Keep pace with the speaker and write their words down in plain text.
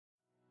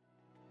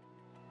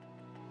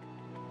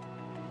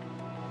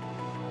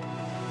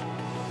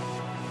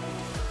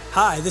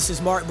Hi, this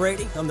is Mark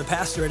Brady. I'm the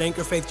pastor at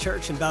Anchor Faith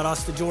Church in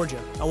Valdosta,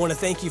 Georgia. I want to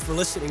thank you for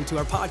listening to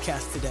our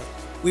podcast today.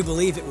 We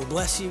believe it will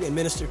bless you and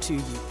minister to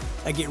you.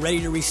 Now get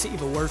ready to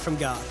receive a word from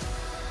God.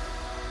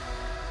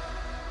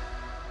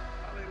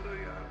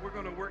 Hallelujah. We're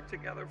going to work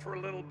together for a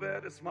little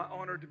bit. It's my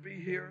honor to be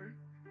here.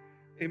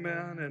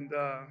 Amen. And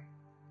a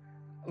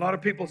lot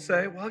of people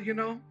say, well, you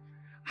know,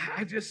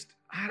 I just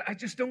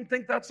don't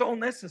think that's all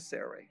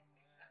necessary.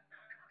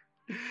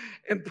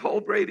 And Paul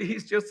Brady,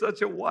 he's just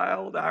such a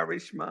wild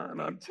Irishman.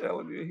 I'm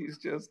telling you,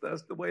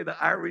 that's the way the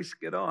Irish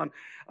get on.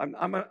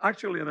 I'm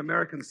actually an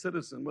American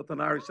citizen with an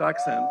Irish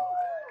accent.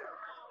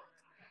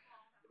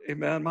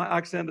 Amen. My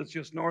accent is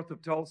just north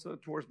of Tulsa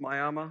towards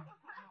Miami.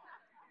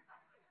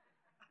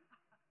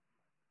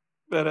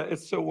 But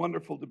it's so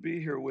wonderful to be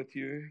here with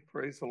you.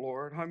 Praise the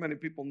Lord. How many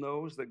people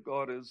knows that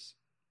God is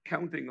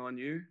counting on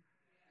you?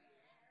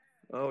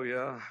 Oh,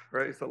 yeah.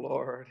 Praise the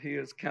Lord. He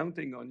is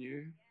counting on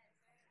you.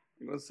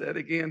 I'm going to say it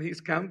again. He's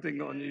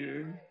counting on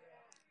you,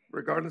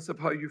 regardless of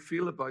how you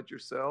feel about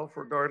yourself,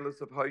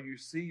 regardless of how you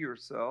see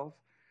yourself.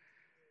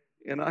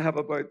 And I have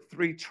about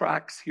 3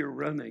 tracks here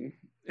running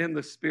in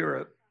the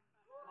Spirit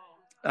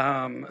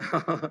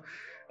of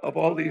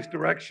all these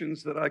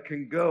directions that I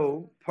can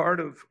go. Part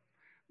of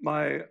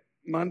my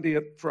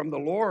mandate from the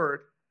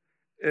Lord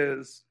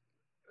is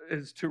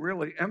to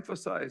really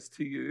emphasize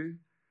to you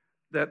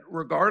that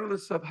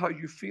regardless of how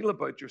you feel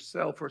about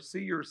yourself or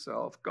see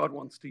yourself, God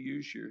wants to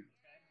use you.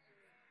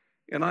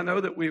 And I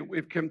know that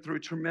we've come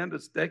through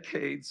tremendous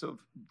decades of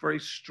very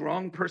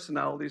strong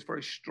personalities,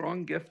 very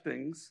strong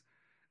giftings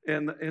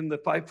in the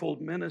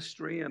fivefold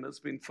ministry, and it's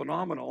been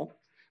phenomenal.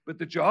 But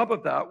the job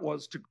of that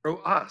was to grow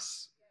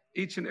us,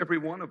 each and every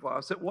one of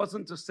us. It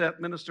wasn't to set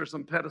ministers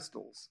on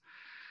pedestals.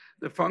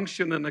 The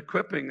function and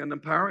equipping and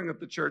empowering of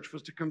the church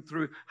was to come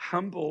through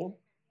humble,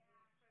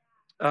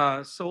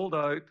 sold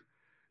out,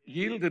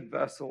 yielded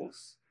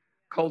vessels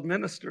called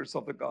ministers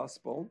of the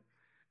gospel.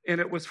 And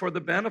it was for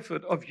the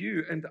benefit of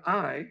you and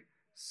I,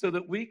 so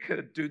that we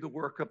could do the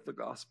work of the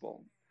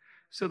gospel,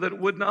 so that it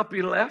would not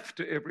be left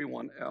to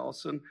everyone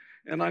else. And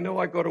I know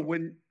I got to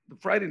win the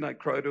Friday night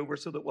crowd over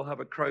so that we'll have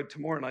a crowd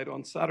tomorrow night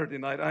on Saturday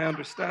night. I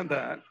understand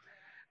that.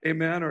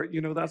 Amen. Or, you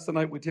know, that's the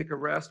night we take a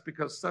rest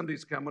because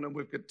Sunday's coming and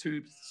we've got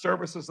 2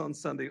 services on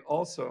Sunday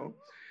also.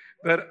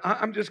 But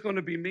I'm just going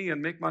to be me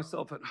and make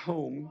myself at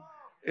home,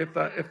 if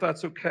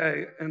that's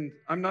okay. And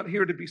I'm not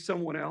here to be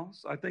someone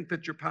else. I think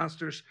that your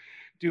pastor's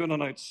doing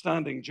an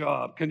outstanding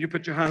job. Can you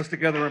put your hands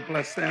together and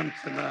bless them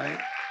tonight?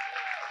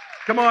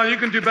 Come on, you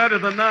can do better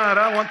than that.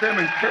 I want them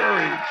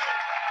encouraged.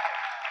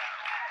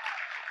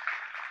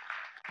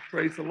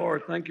 Praise the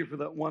Lord. Thank you for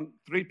that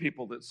 3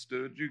 people that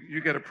stood. You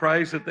get a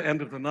prize at the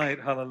end of the night.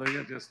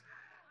 Hallelujah. Just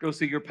go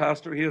see your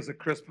pastor. He has a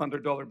crisp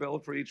 $100 bill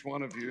for each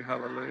one of you.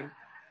 Hallelujah.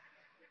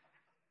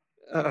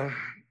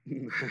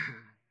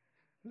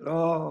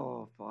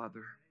 Oh,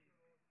 Father.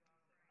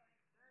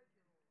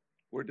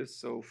 We're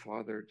just so,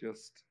 Father,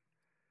 just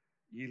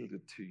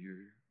yielded to you.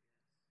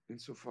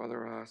 And so,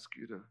 Father, I ask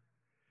you to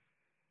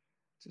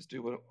just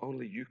do what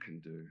only you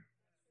can do.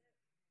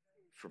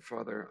 For,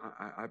 Father,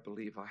 I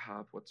believe I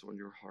have what's on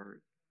your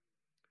heart.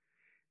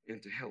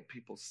 And to help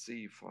people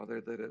see,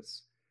 Father, that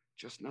it's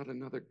just not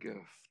another gift.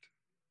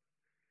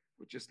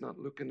 We're just not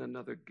looking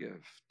another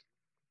gift.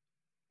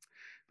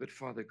 But,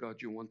 Father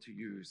God, you want to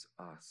use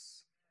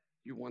us.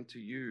 You want to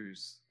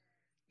use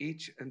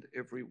each and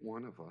every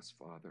one of us,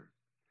 Father.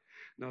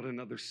 Not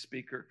another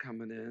speaker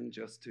coming in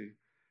just to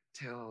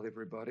tell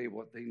everybody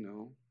what they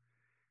know.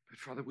 But,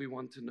 Father, we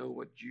want to know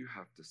what you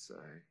have to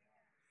say.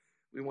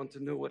 We want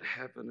to know what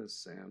heaven is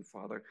saying,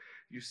 Father.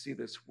 You see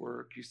this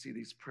work. You see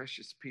these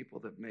precious people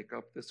that make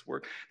up this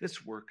work.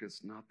 This work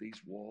is not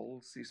these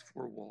walls, these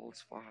 4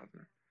 walls,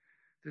 Father.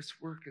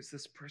 This work is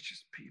this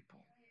precious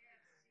people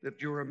that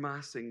you're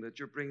amassing, that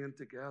you're bringing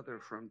together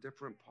from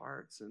different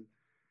parts. And,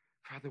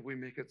 Father, we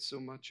make it so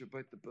much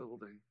about the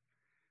building.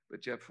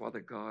 But yet,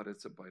 Father God,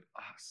 it's about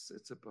us.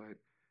 It's about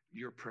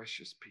your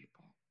precious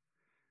people.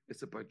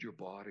 It's about your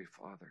body,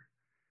 Father.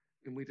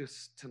 And we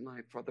just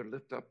tonight, Father,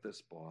 lift up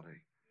this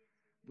body.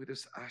 We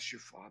just ask you,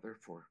 Father,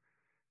 for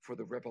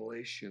the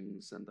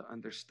revelations and the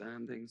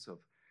understandings of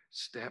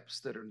steps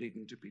that are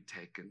needing to be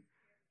taken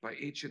by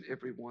each and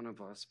every one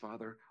of us,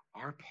 Father,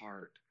 our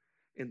part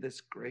in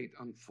this great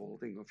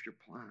unfolding of your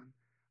plan,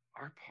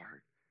 our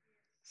part,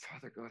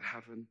 Father God,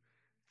 having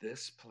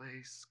this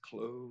place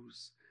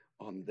close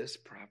on this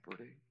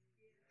property.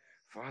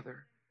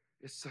 Father,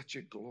 it's such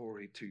a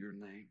glory to your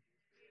name.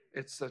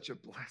 It's such a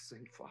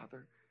blessing,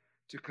 Father,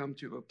 to come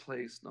to a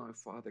place now,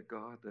 Father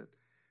God, that,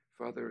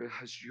 Father, it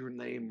has your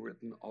name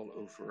written all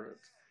over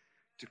it.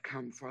 To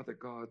come, Father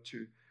God,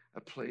 to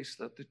a place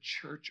that the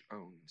church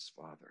owns,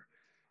 Father.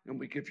 And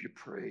we give you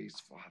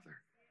praise,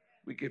 Father.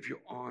 We give you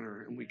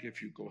honor and we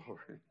give you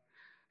glory.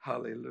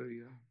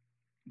 Hallelujah.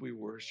 We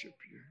worship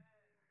you.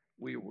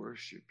 We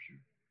worship you.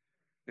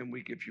 And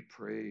we give you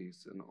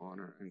praise and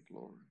honor and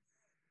glory.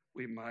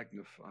 We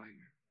magnify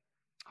you.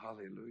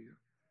 Hallelujah.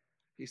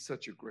 He's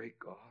such a great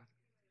God.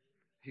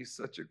 He's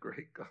such a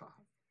great God.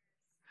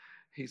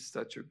 He's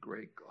such a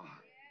great God.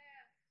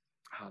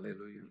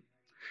 Hallelujah.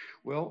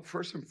 Well,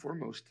 first and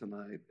foremost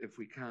tonight, if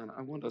we can,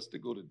 I want us to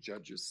go to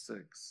Judges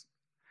 6.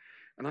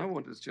 And I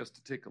want us just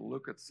to take a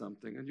look at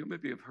something. And you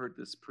maybe have heard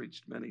this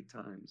preached many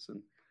times.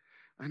 And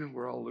I know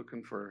we're all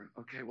looking for,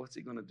 okay, what's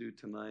he going to do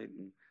tonight?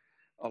 And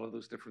all of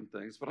those different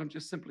things. But I'm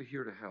just simply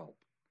here to help.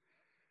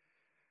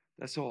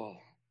 That's all.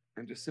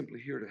 I'm just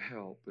simply here to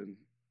help. And,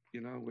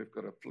 we've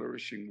got a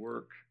flourishing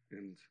work.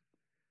 And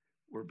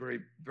we're very,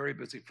 very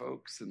busy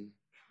folks. And,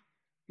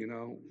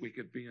 we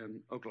could be in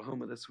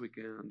Oklahoma this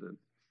weekend and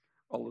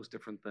all those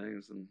different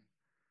things. And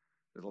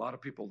there's a lot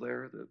of people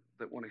there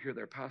that want to hear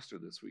their pastor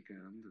this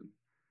weekend. And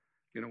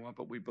you know what?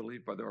 But we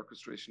believe by the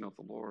orchestration of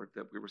the Lord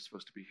that we were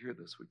supposed to be here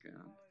this weekend.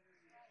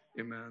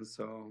 Amen.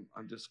 So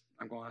I'm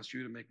going to ask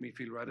you to make me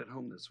feel right at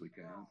home this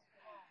weekend.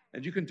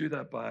 And you can do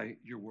that by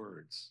your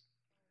words,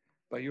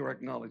 by your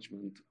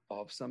acknowledgement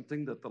of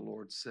something that the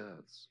Lord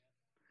says.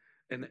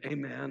 And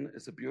amen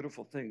is a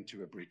beautiful thing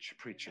to a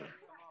preacher.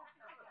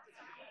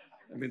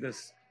 I mean,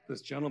 this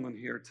gentleman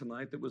here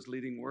tonight that was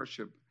leading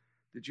worship,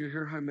 did you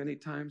hear how many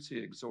times he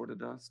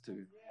exhorted us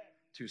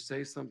to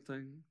say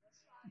something?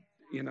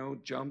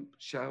 Jump,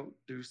 shout,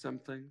 do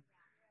something.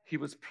 He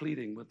was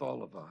pleading with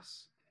all of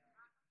us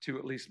to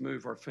at least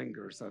move our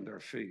fingers and our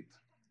feet.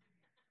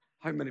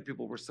 How many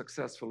people were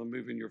successful in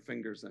moving your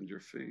fingers and your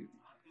feet?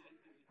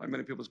 How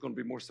many people is going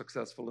to be more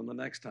successful in the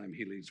next time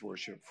he leads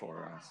worship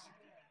for us?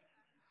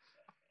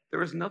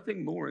 There is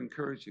nothing more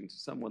encouraging to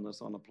someone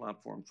that's on a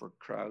platform for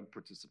crowd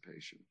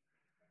participation.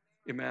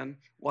 Amen?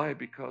 Why?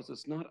 Because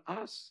it's not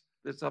us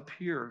that's up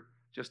here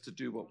just to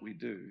do what we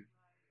do.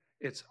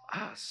 It's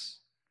us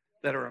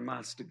that are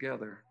amassed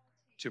together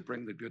to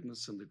bring the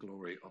goodness and the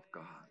glory of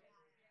God.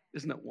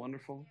 Isn't it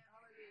wonderful?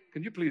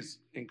 Can you please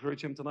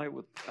encourage him tonight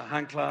with a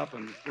hand clap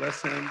and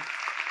bless him?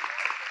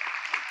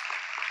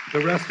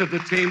 The rest of the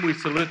team, we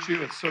salute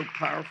you. It's so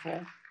powerful.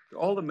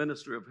 All the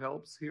ministry of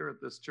helps here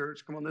at this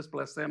church. Come on, let's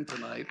bless them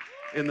tonight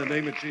in the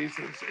name of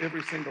Jesus,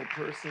 every single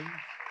person.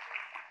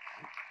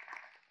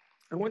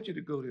 I want you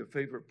to go to a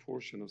favorite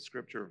portion of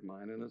scripture of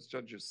mine, and it's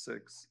Judges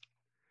 6.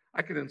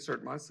 I could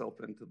insert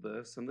myself into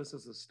this, and this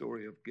is the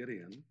story of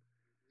Gideon,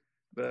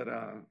 but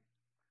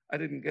I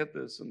didn't get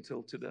this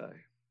until today,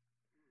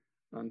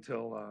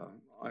 until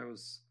I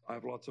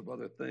have lots of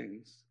other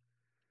things,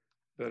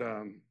 but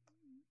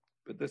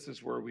this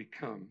is where we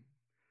come.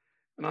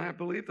 And I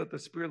believe that the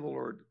Spirit of the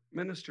Lord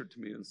ministered to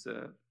me and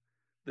said,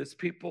 this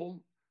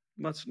people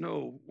must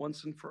know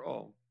once and for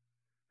all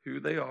who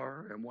they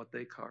are and what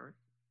they carry.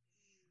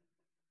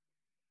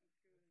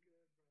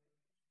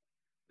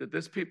 That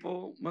this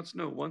people must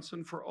know once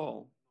and for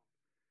all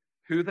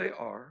who they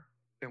are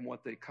and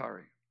what they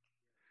carry.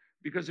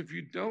 Because if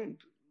you don't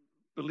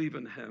believe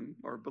in him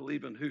or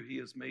believe in who he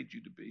has made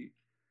you to be,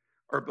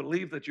 or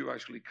believe that you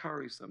actually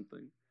carry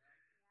something,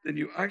 then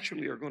you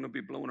actually are going to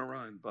be blown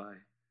around by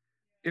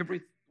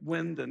every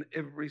wind and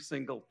every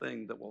single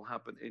thing that will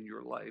happen in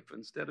your life.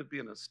 Instead of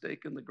being a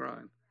stake in the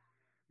ground,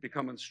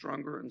 becoming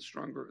stronger and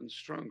stronger and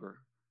stronger.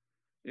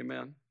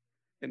 Amen.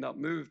 And not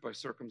moved by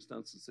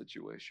circumstance and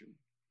situation.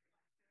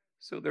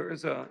 So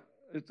there's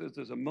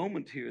a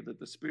moment here that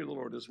the Spirit of the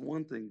Lord is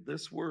wanting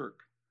this work,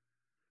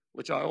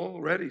 which I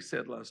already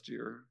said last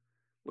year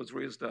was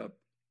raised up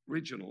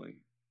regionally,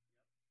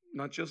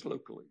 not just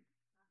locally,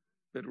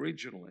 but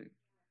regionally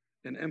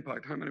in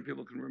impact. How many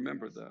people can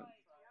remember that?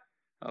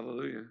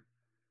 Hallelujah.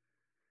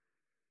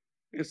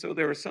 And so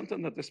there is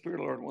something that the Spirit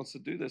of the Lord wants to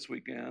do this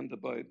weekend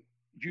about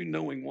you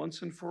knowing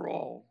once and for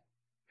all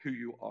who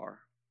you are.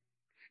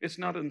 It's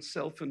not a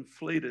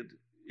self-inflated,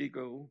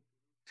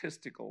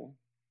 egotistical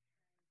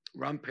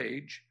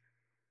rampage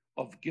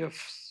of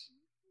gifts,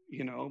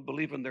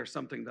 believing they're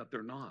something that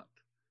they're not.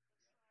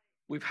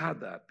 We've had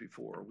that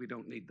before. We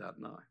don't need that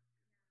now.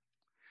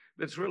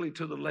 It's really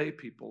to the lay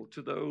people,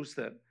 to those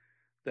that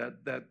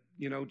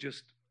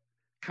just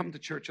come to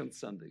church on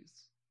Sundays,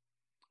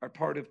 are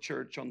part of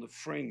church on the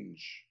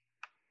fringe,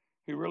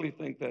 who really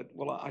think that,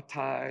 well, I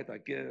tithe, I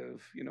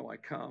give, I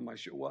come, I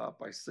show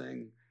up, I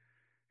sing,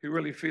 who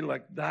really feel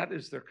like that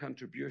is their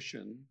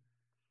contribution,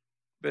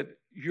 but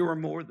you're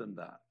more than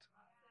that.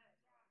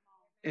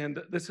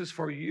 And this is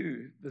for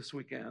you this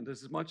weekend,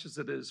 as much as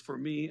it is for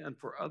me and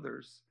for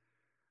others,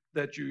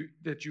 that you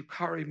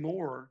carry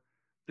more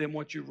than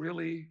what you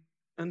really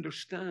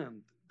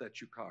understand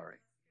that you carry.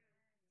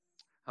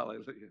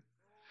 Hallelujah.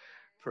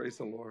 Praise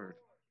the Lord.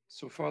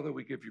 So, Father,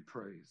 we give you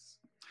praise.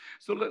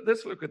 So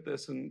let's look at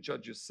this in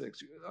Judges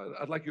 6.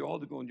 I'd like you all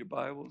to go in your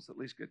Bibles, at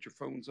least get your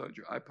phones out,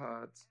 your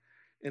iPads,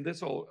 and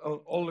this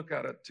all look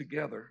at it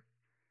together.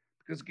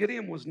 Because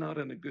Gideon was not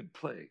in a good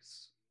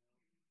place.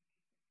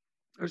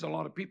 There's a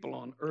lot of people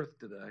on earth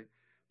today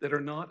that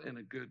are not in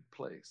a good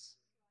place.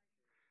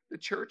 The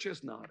church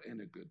is not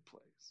in a good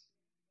place.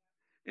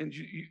 And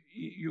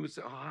you would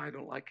say, I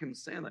don't like him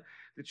saying that.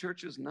 The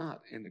church is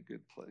not in a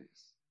good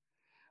place.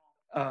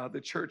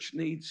 The church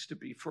needs to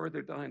be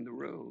further down the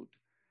road.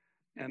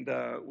 And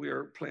we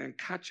are playing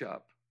catch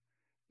up.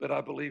 But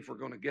I believe we're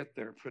going to get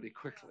there pretty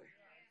quickly.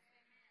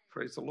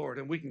 Praise the Lord.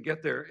 And we can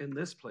get there in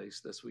this place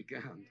this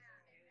weekend.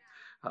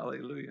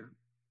 Hallelujah.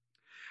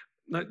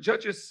 Now,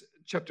 Judges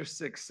chapter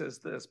 6 says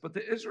this, but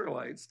the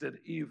Israelites did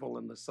evil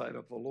in the sight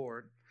of the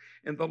Lord,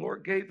 and the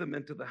Lord gave them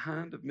into the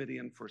hand of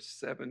Midian for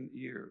 7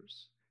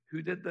 years.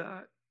 Who did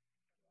that?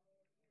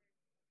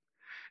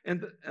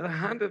 And the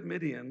hand of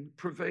Midian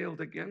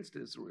prevailed against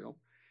Israel.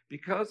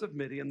 Because of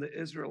Midian, the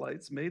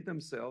Israelites made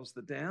themselves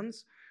the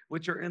dens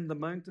which are in the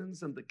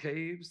mountains and the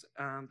caves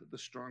and the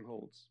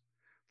strongholds.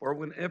 For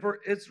whenever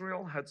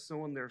Israel had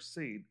sown their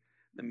seed,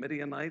 the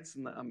Midianites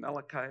and the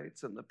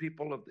Amalekites and the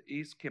people of the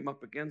east came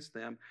up against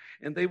them,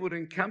 and they would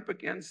encamp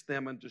against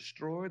them and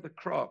destroy the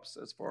crops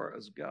as far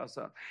as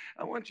Gaza.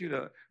 I want you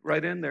to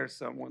write in there,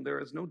 someone, there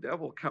is no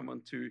devil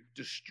coming to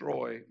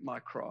destroy my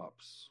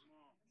crops.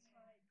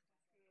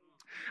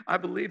 I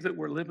believe that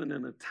we're living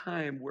in a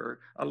time where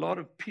a lot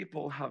of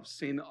people have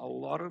seen a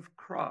lot of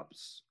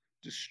crops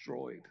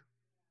destroyed.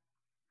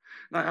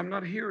 Now, I'm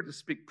not here to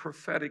speak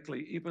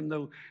prophetically, even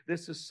though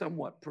this is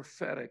somewhat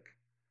prophetic.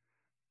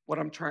 What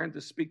I'm trying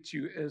to speak to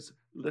you is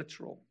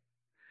literal.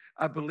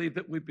 I believe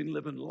that we've been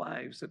living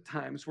lives at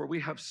times where we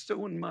have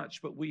sown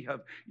much, but we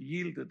have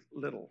yielded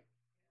little.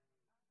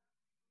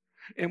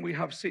 And we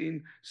have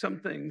seen some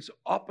things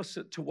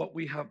opposite to what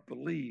we have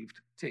believed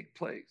take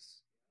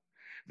place.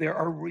 There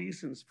are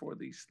reasons for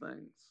these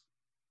things.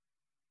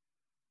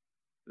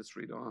 Let's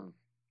read on.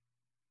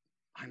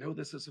 I know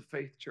this is a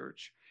faith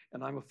church,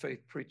 and I'm a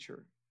faith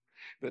preacher,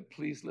 but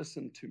please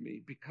listen to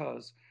me,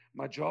 because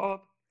my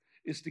job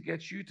is to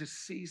get you to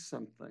see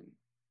something,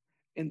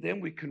 and then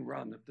we can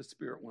run if the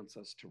Spirit wants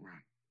us to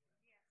run.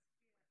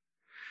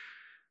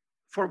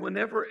 For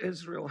whenever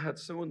Israel had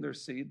sown their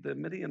seed, the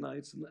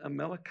Midianites and the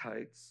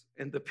Amalekites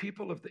and the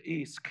people of the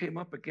east came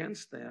up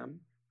against them.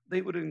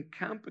 They would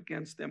encamp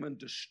against them and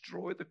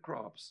destroy the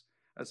crops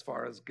as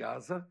far as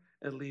Gaza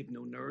and leave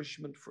no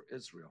nourishment for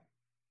Israel,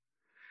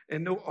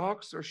 and no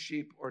ox or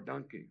sheep or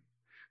donkey.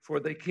 For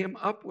they came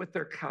up with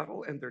their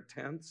cattle and their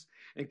tents,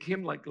 and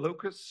came like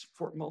locusts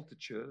for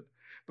multitude.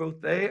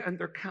 Both they and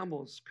their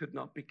camels could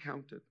not be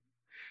counted.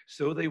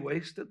 So they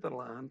wasted the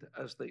land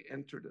as they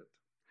entered it.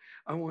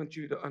 I want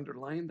you to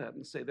underline that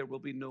and say there will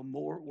be no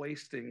more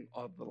wasting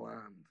of the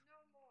land.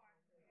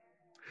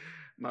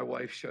 My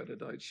wife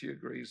shouted out. She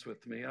agrees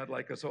with me. I'd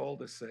like us all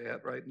to say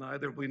it right now.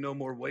 There will be no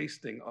more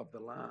wasting of the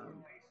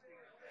land.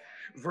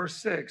 Verse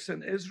 6,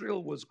 and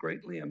Israel was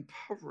greatly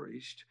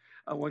impoverished.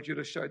 I want you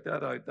to shout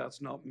that out.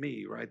 That's not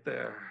me right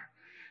there.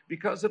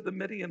 Because of the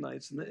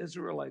Midianites, and the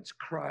Israelites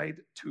cried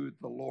to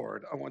the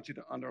Lord. I want you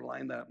to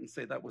underline that and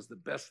say that was the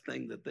best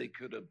thing that they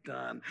could have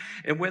done.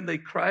 And when they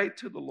cried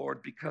to the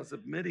Lord because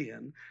of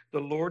Midian,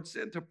 the Lord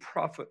sent a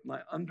prophet. And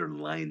I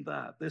underline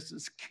that. This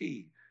is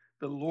key.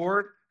 The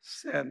Lord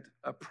sent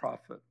a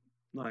prophet.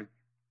 Now,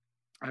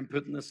 I'm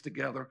putting this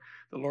together.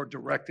 The Lord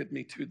directed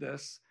me to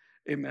this.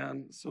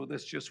 Amen. So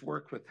let's just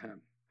work with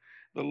him.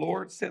 The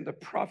Lord sent a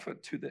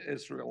prophet to the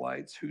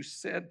Israelites who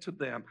said to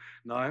them,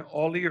 now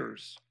all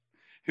ears,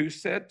 who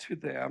said to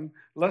them,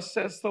 thus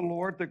says the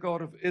Lord, the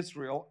God of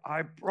Israel,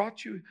 I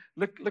brought you,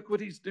 look what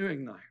he's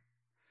doing now.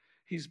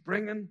 He's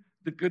bringing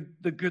the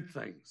good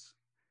things.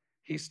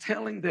 He's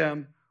telling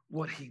them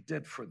what he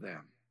did for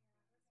them,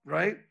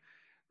 right?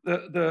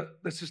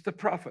 This is the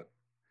prophet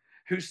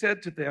who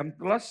said to them,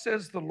 thus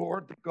says the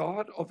Lord, the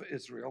God of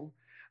Israel,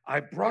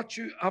 I brought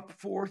you up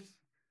forth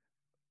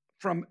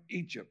from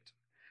Egypt,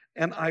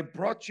 and I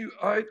brought you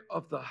out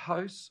of the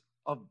house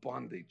of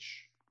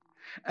bondage,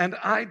 and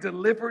I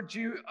delivered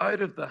you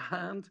out of the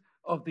hand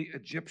of the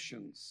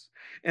Egyptians,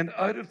 and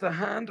out of the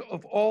hand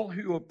of all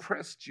who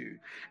oppressed you,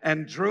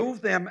 and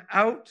drove them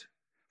out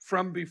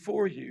from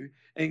before you,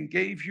 and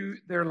gave you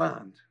their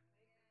land.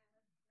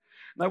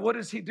 Now, what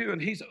is he doing?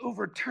 He's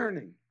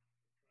overturning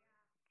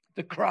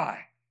the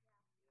cry.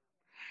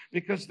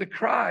 Because the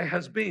cry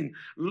has been,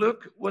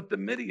 look what the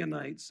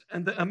Midianites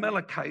and the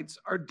Amalekites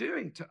are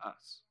doing to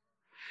us.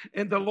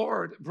 And the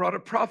Lord brought a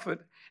prophet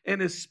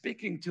and is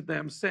speaking to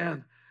them,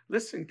 saying,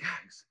 listen,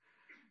 guys,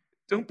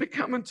 don't be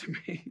coming to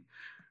me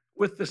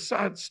with the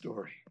sad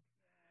story.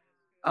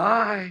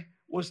 I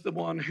was the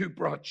one who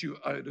brought you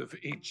out of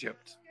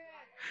Egypt.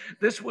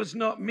 This was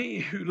not me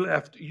who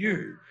left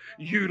you.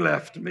 You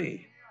left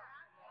me.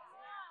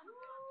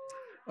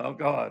 Oh,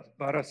 God.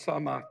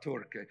 Barasama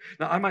Turke.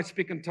 Now, I might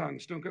speak in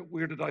tongues. Don't get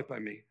weirded out by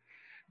me.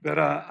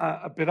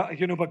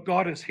 But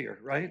God is here,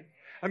 right?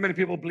 How many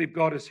people believe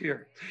God is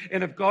here?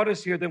 And if God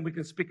is here, then we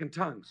can speak in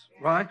tongues,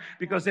 right?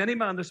 Because any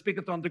man that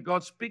speaketh unto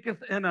God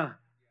speaketh in an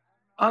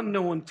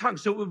unknown tongue.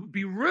 So it would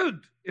be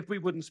rude if we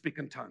wouldn't speak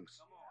in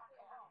tongues.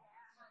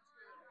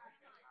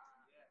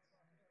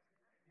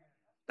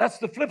 That's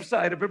the flip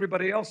side of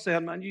everybody else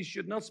saying, man, you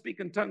should not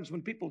speak in tongues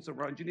when people's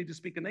around. You need to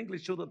speak in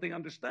English so that they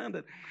understand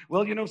it.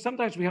 Well,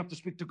 sometimes we have to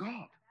speak to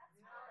God.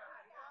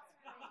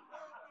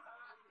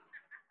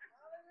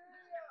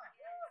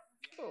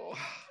 Oh.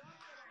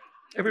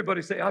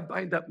 Everybody say, I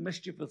bind that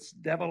mischievous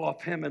devil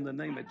off him in the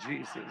name of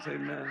Jesus.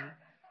 Amen.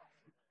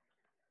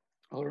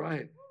 All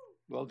right.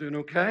 Well, doing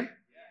okay?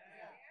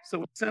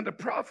 So send a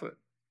prophet.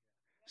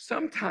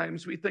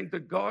 Sometimes we think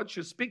that God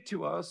should speak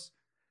to us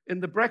in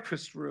the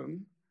breakfast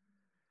room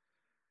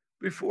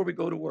before we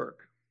go to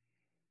work.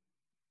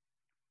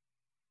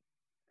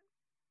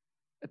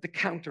 at the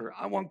counter.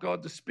 I want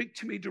God to speak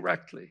to me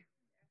directly.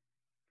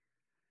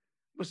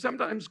 But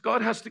sometimes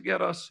God has to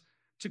get us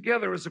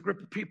together as a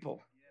group of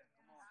people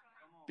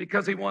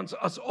because he wants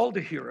us all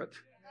to hear it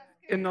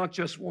and not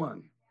just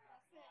one.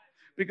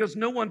 Because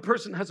no one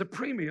person has a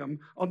premium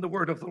on the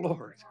word of the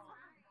Lord.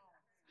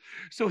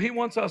 So he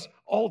wants us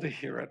all to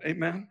hear it.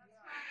 Amen.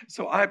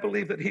 So I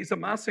believe that he's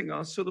amassing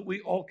us so that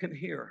we all can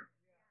hear.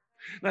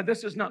 Now,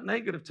 this is not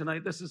negative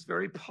tonight. This is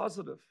very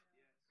positive.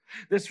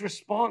 This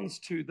responds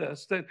to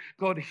this, that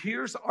God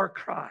hears our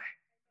cry,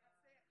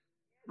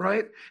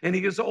 right? And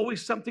he has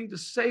always something to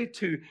say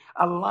to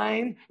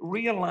align,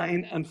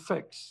 realign, and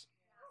fix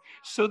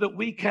so that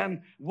we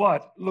can,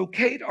 what?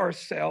 Locate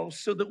ourselves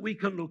so that we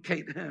can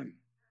locate him.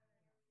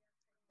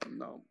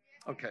 No.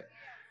 Okay.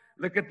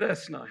 Look at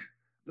this now.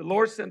 The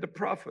Lord sent a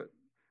prophet.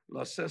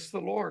 Thus says the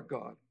Lord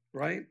God,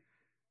 right?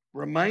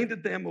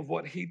 Reminded them of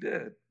what he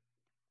did.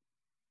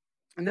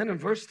 And then in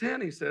verse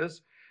 10 he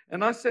says,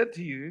 and I said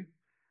to you,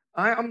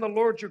 I am the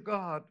Lord your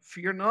God.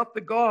 Fear not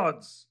the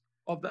gods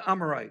of the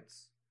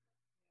Amorites.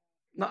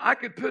 Now I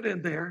could put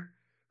in there,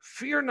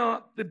 fear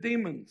not the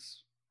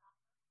demons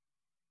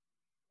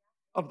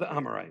of the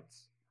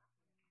Amorites.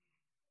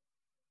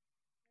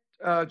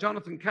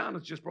 Jonathan Kahn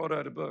has just brought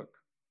out a book,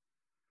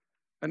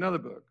 another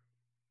book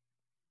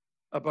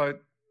about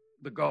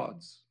the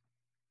gods,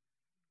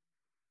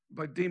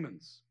 about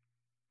demons,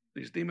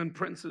 these demon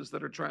princes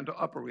that are trying to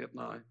operate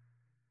now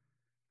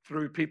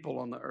through people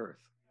on the earth.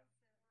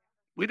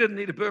 We didn't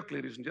need a book,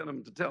 ladies and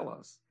gentlemen, to tell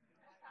us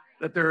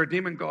that there are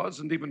demon gods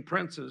and demon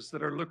princes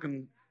that are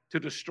looking to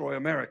destroy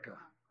America,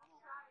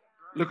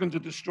 looking to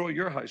destroy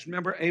your house.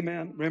 Remember,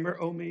 amen. Remember,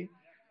 oh me.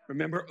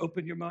 Remember,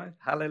 open your mouth.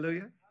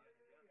 Hallelujah.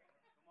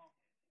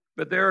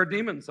 But there are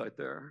demons out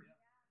there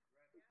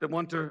that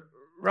want to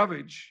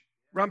ravage,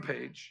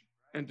 rampage,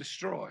 and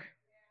destroy.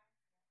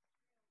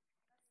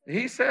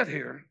 He said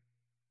here,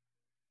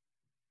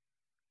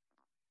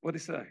 what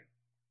did he say?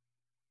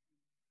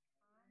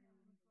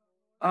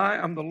 I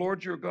am the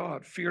Lord your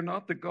God. Fear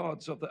not the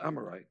gods of the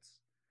Amorites,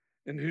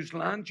 in whose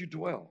land you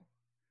dwell,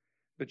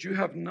 but you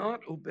have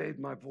not obeyed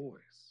my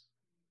voice.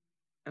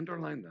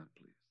 Underline that,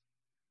 please.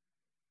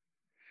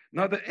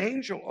 Now the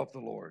angel of the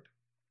Lord.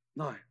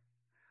 Now,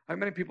 how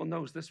many people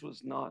knows this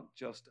was not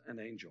just an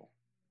angel?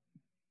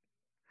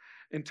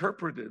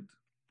 Interpreted,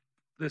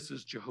 this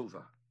is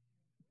Jehovah.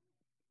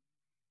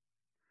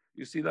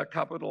 You see that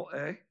capital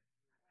A?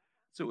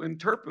 So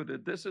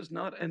interpreted, this is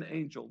not an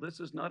angel.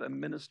 This is not a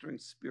ministering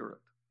spirit.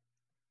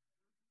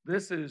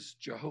 This is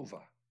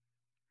Jehovah.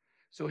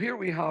 So here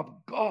we have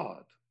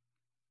God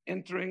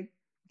entering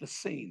the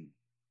scene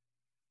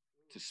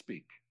to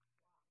speak.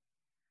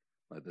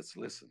 Let's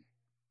listen.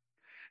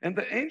 And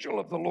the angel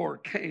of the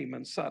Lord came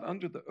and sat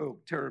under the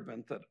oak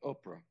terebinth at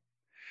Ophrah,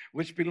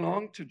 which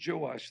belonged to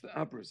Joash the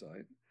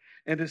Abiezrite,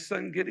 and his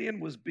son Gideon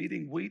was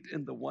beating wheat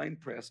in the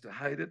winepress to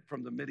hide it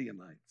from the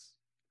Midianites.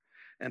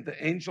 And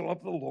the angel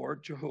of the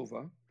Lord,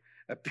 Jehovah,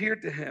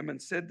 appeared to him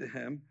and said to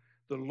him,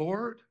 the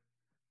Lord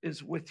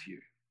is with you.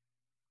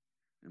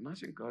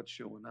 Imagine God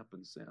showing up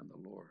and saying,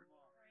 the Lord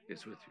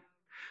is with you.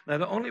 Now,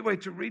 the only way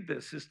to read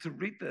this is to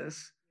read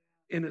this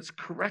in its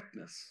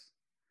correctness.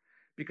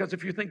 Because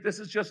if you think this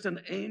is just an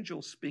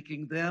angel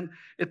speaking, then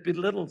it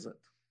belittles it.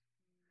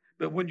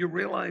 But when you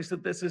realize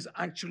that this is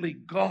actually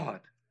God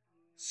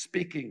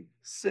speaking,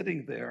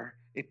 sitting there,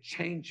 it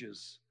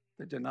changes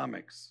the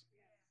dynamics.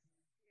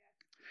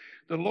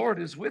 The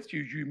Lord is with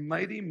you, you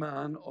mighty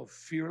man of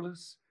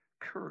fearless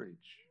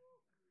courage.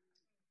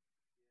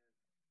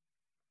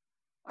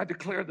 I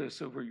declare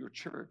this over your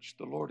church.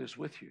 The Lord is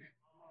with you,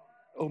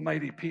 O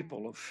mighty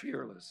people of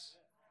fearless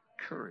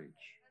courage.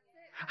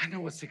 I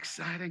know it's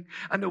exciting.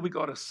 I know we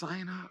got a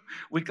sign up.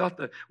 We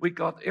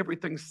got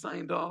everything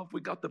signed off. We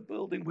got the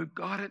building. We've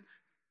got it.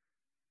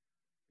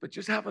 But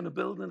just having a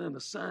building and a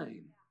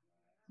sign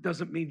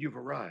doesn't mean you've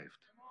arrived.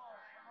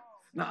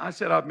 Now, I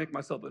said I'd make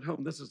myself at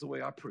home. This is the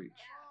way I preach.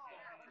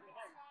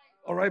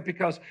 All right,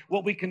 because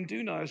what we can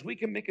do now is we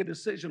can make a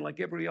decision like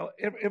every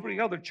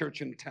other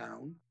church in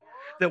town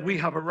that we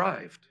have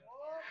arrived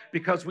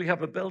because we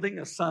have a building,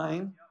 a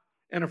sign,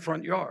 and a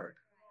front yard.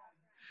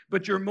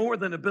 But you're more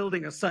than a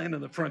building, a sign,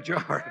 and the front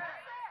yard.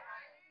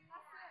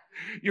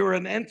 You're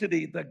an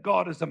entity that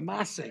God is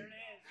amassing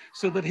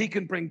so that he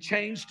can bring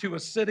change to a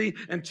city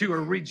and to a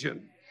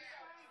region.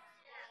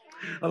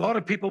 A lot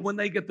of people, when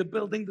they get the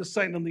building, the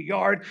sign, and the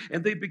yard,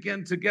 and they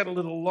begin to get a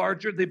little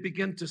larger, they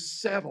begin to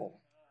settle.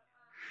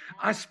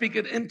 I speak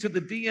it into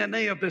the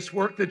DNA of this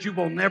work that you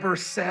will never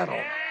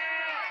settle.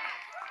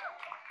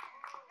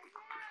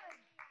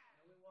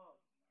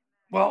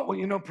 Well,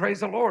 you know, praise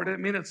the Lord. I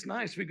mean, it's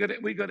nice. We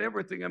got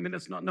everything. I mean,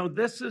 it's not. No,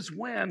 this is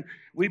when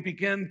we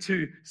begin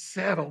to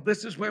settle.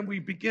 This is when we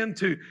begin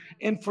to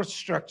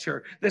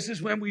infrastructure. This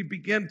is when we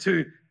begin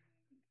to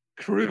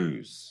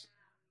cruise.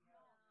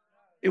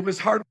 It was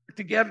hard work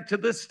to get to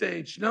this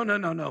stage.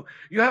 No.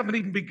 You haven't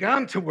even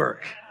begun to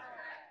work.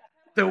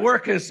 The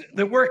work is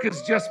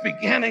just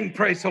beginning,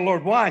 praise the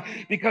Lord. Why?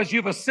 Because you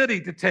have a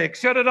city to take.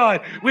 Shut it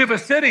out. We have a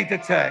city to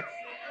take.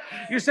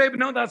 You say, but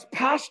no, that's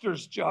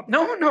pastor's job.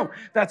 No,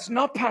 that's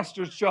not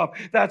pastor's job.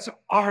 That's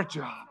our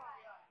job.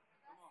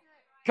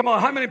 Come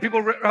on, how many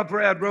people have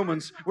read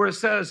Romans where it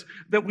says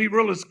that we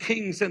rule as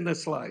kings in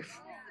this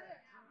life?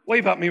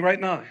 Wave at me right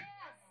now.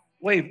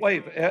 Wave.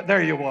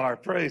 There you are.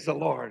 Praise the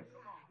Lord.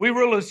 We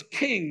rule as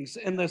kings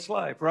in this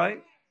life,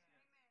 right?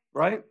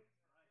 Right?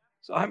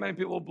 So how many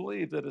people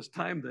believe that it's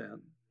time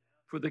then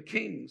for the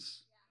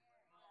kings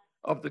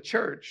of the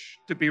church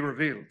to be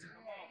revealed?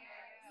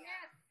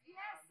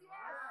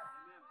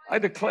 I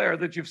declare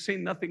that you've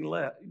seen nothing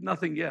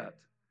yet.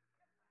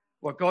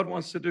 What God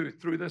wants to do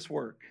through this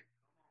work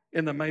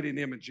in the mighty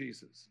name of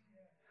Jesus.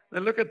 Now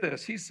look at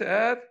this. He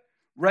said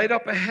right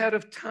up ahead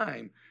of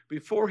time,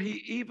 before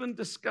he even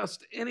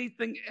discussed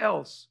anything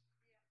else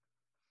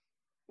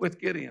with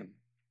Gideon,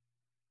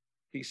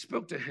 he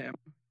spoke to him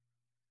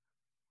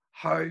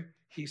how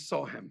he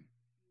saw him.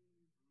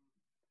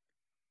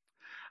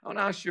 I want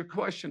to ask you a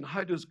question.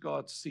 How does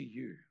God see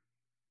you?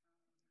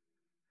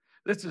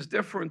 This is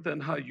different than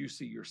how you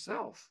see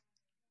yourself.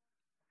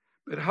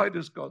 But how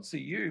does God see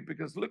you?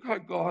 Because look how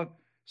God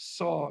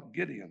saw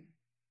Gideon.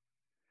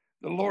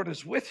 The Lord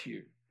is with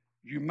you,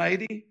 you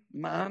mighty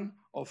man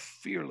of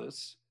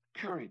fearless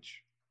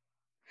courage.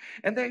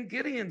 And then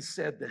Gideon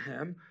said to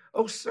him,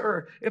 oh,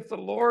 sir, if the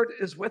Lord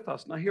is with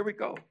us. Now, here we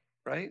go,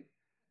 right?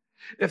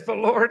 If the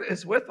Lord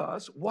is with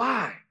us,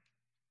 why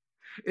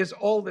is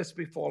all this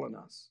befallen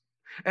us?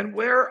 And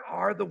where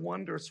are the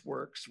wondrous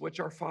works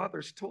which our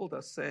fathers told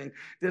us, saying,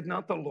 did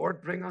not the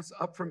Lord bring us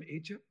up from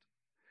Egypt?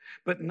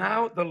 But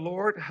now the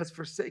Lord has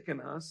forsaken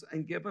us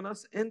and given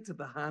us into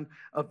the hand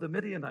of the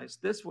Midianites.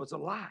 This was a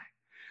lie.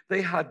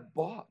 They had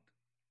bought.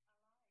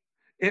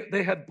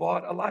 They had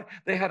bought a lie.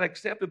 They had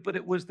accepted, but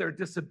it was their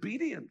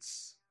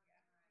disobedience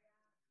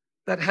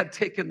that had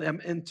taken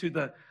them into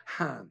the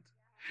hand.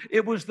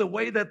 It was the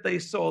way that they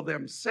saw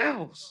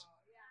themselves.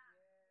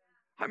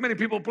 How many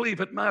people believe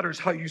it matters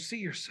how you see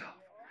yourself?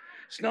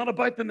 It's not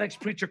about the next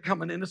preacher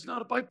coming in. It's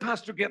not about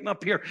pastor getting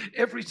up here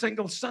every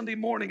single Sunday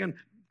morning and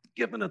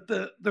giving it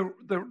the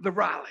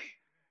rally,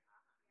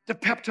 the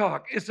pep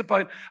talk. It's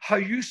about how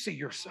you see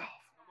yourself.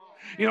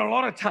 You know, a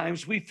lot of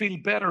times we feel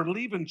better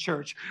leaving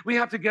church. We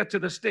have to get to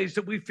the stage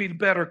that we feel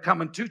better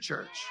coming to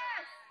church.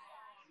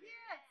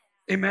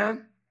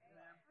 Amen?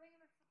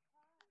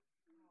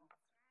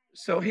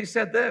 So he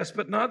said this,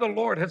 but now the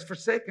Lord has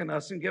forsaken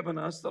us and given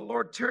us. The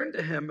Lord turned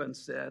to him and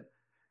said,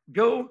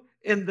 go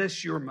in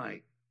this your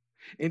might,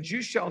 and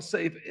you shall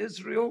save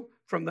Israel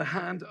from the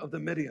hand of the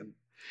Midian.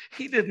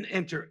 He didn't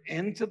enter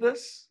into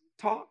this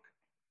talk.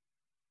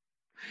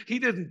 He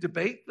didn't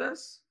debate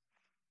this.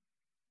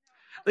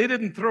 They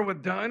didn't throw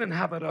it down and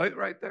have it out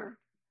right there.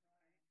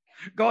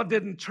 God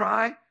didn't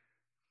try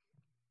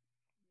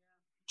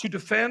to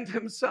defend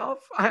himself.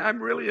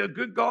 I'm really a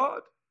good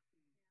God.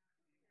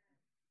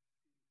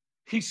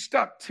 He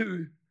stuck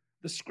to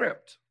the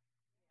script.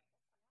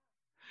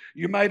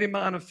 You mighty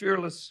man of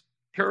fearless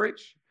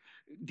courage.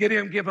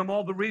 Gideon gave him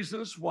all the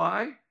reasons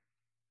why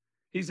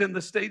he's in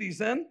the state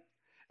he's in.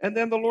 And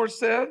then the Lord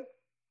said,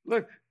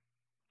 look,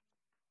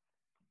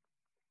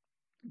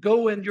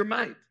 go in your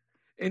might,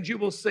 and you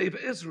will save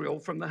Israel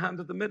from the hand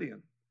of the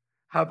Midian.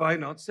 Have I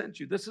not sent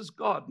you? This is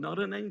God, not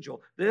an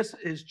angel. This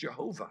is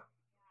Jehovah.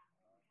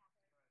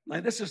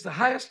 Now, this is the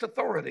highest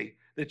authority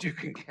that you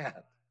can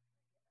get.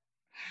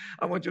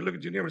 I want you to look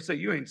at your neighbor and say,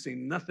 you ain't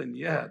seen nothing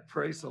yet.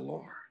 Praise the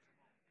Lord.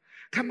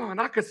 Come on,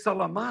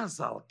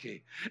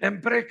 akasalamazalki,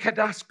 and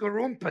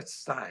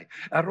brekadaskorumpestai,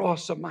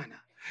 arosamana.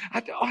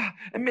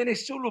 Mene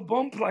solo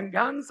bon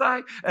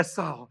planganzai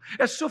esal.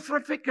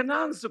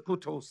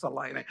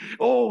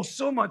 Oh,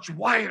 so much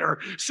wider,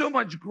 so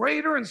much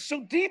greater, and so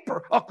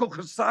deeper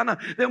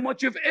than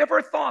what you've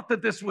ever thought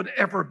that this would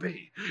ever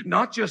be.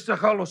 Not just a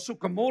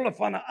halosukamola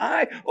fana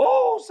I.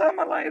 Oh,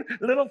 samaline,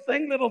 little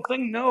thing.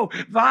 No,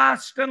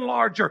 vast and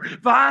larger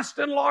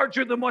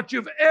than what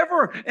you've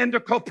ever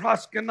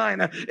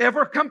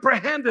ever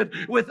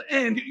comprehended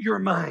within your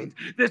mind.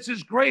 This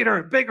is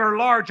greater, bigger,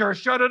 larger.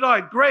 Shut it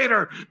out.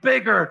 Greater,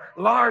 bigger,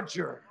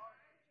 larger.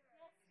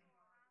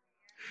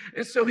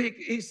 And so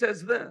he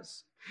says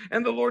this,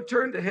 and the Lord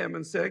turned to him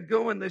and said,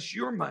 go in this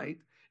your might,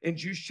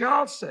 and you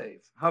shall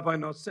save. Have I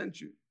not sent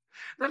you?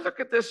 Now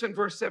look at this in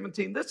verse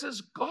 17. This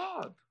is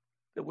God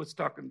that was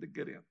talking to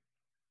Gideon.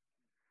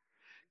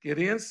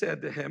 Gideon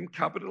said to him,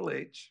 capital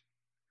H,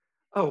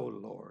 oh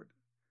Lord,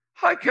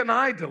 how can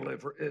I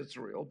deliver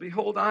Israel?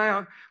 Behold,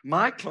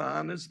 my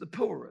clan is the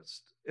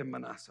poorest in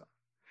Manasseh,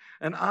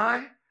 and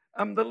I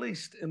am the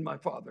least in my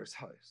father's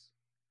house.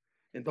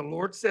 And the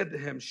Lord said to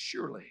him,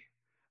 surely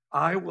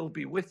I will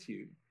be with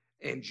you,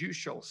 and you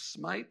shall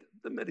smite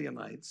the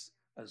Midianites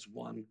as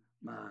one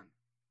man.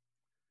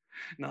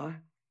 Now,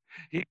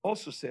 he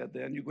also said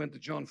then, you went to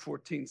John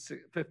 14,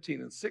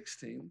 15, and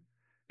 16,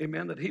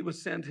 amen, that he would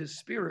send his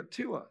spirit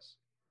to us.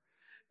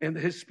 And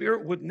his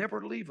spirit would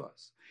never leave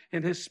us.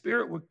 And his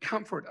spirit would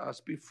comfort us,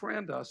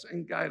 befriend us,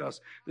 and guide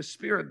us. The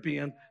spirit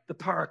being the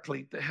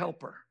paraclete, the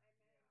helper.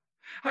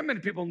 How many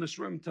people in this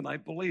room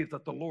tonight believe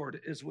that the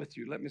Lord is with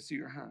you? Let me see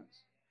your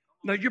hands.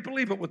 Now, you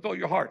believe it with all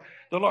your heart.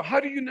 The Lord, how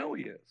do you know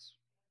He is?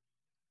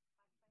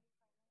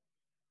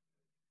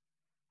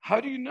 How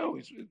do you know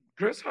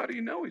Chris, how do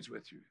you know He's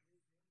with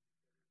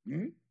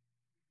you?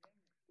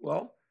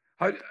 Well,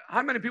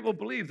 how many people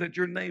believe that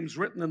your name's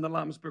written in the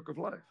Lamb's Book of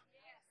Life?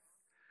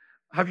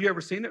 Have you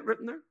ever seen it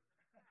written there?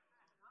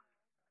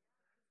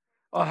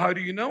 How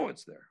do you know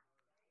it's there?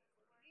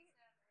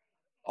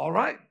 All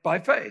right, by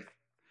faith.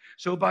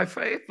 So by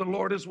faith, the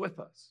Lord is with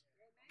us.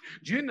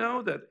 Do you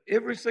know that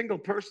every single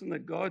person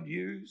that God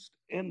used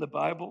in the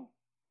Bible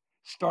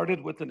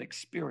started with an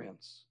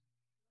experience,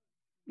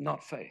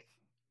 not faith?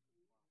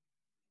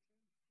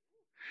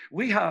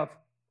 We have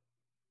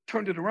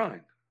turned it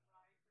around,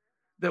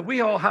 that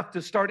we all have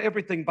to start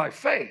everything by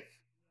faith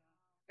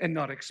and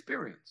not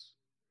experience.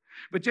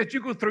 But yet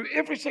you go through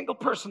every single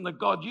person that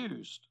God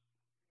used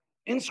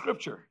in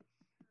Scripture,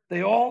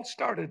 they all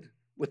started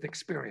with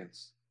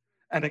experience.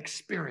 An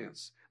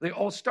experience. They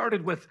all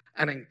started with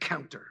an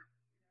encounter.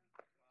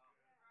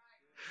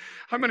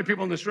 How many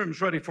people in this room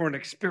is ready for an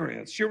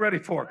experience? You're ready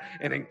for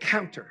an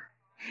encounter.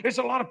 There's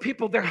a lot of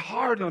people, they're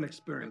hard on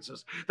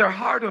experiences. They're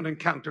hard on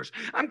encounters.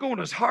 I'm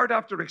going as hard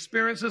after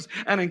experiences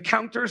and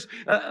encounters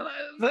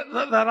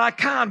that I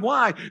can.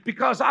 Why?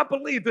 Because I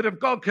believe that if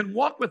God can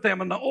walk with them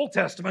in the Old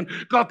Testament,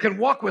 God can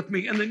walk with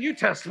me in the New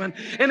Testament.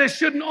 And it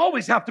shouldn't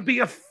always have to be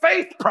a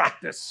faith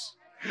practice.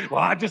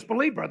 Well, I just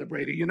believe, Brother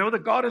Brady,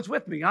 that God is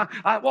with me.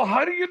 Well,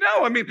 how do you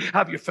know? I mean,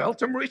 have you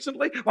felt Him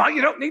recently? Well, you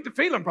don't need to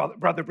feel Him,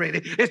 Brother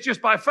Brady. It's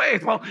just by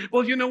faith.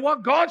 Well, you know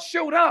what? God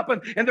showed up,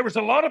 and there was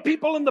a lot of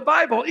people in the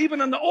Bible,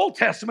 even in the Old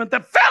Testament,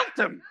 that felt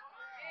Him.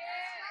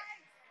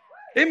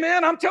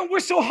 Amen. I'm telling you, we're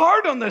so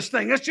hard on this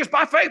thing. It's just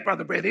by faith,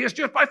 Brother Brady. It's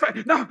just by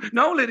faith.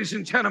 No, ladies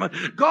and gentlemen.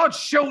 God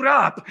showed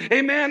up.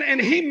 Amen. And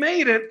He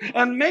made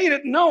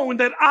it known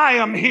that I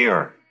am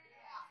here.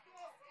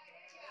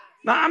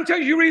 Now, I'm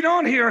telling you, read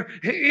on here.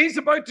 He's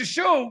about to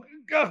show.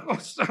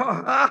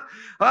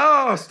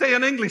 Stay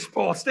in English,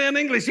 Paul. Stay in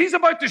English. He's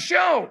about to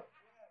show.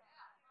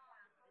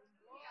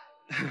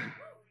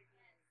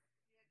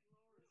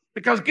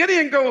 Because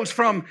Gideon goes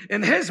from,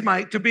 in his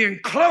might, to being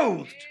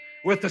clothed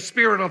with the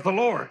Spirit of the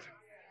Lord.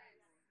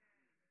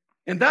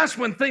 And that's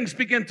when things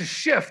begin to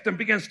shift and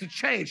begins to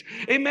change.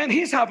 Amen.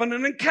 He's having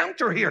an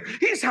encounter here.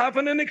 He's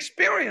having an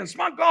experience.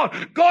 My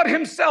God, God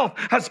Himself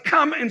has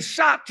come and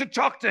sat to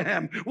talk to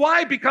him.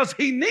 Why? Because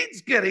He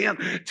needs Gideon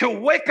to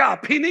wake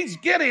up. He needs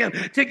Gideon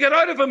to get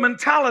out of a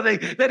mentality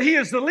that he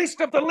is the least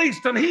of the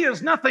least and he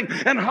is nothing.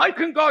 And how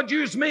can God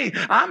use me?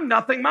 I'm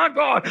nothing. My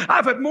God,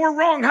 I've had more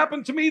wrong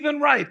happen to me than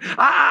right.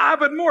 I've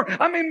had more.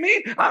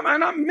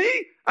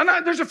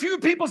 There's a few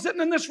people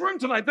sitting in this room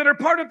tonight that are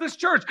part of this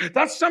church.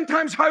 That's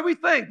sometimes how we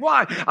think.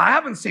 Why? I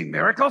haven't seen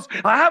miracles.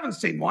 I haven't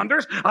seen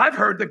wonders. I've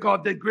heard that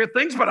God did great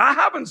things, but I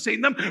haven't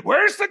seen them.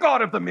 Where's the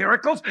God of the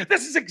miracles?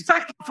 This is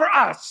exactly for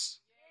us.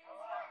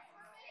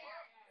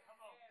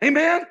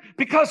 Amen?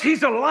 Because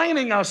He's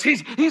aligning us.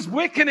 He's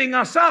wakening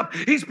us up.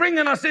 He's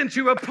bringing us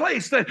into a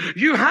place that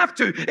you have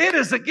to. It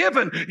is a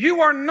given. You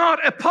are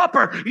not a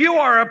pauper. You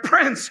are a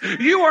prince.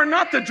 You are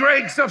not the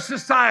dregs of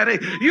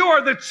society. You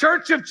are the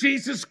church of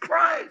Jesus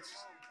Christ.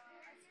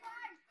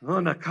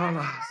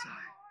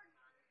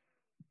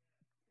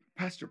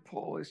 Pastor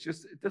Paul, it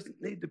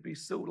doesn't need to be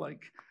so wild.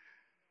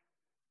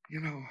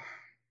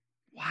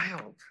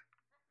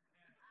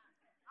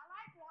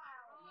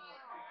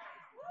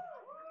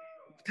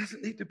 It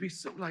doesn't need to be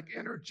so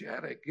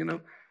energetic,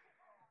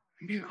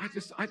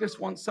 I just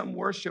want some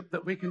worship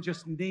that we can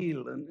just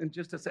kneel and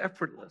just as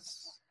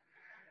effortless.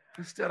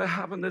 Instead of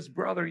having this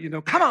brother,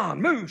 come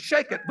on, move,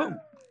 shake it, boom.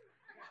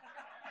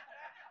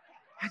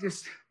 I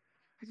just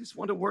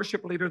want a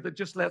worship leader that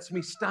just lets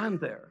me stand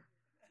there.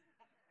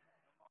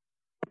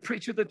 A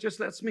preacher that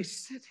just lets me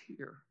sit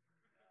here.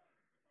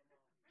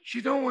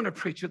 You don't want a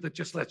preacher that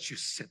just lets you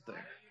sit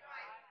there.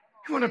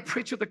 You want a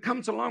preacher that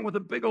comes along with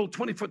a big old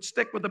 20-foot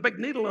stick with a big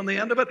needle on the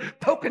end of it,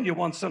 poking you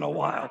once in a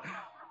while.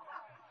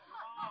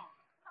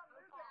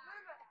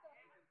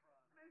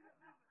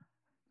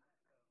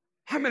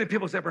 How many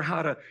people has ever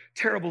had a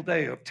terrible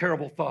day of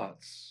terrible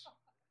thoughts?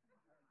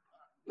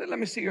 Let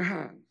me see your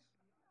hands.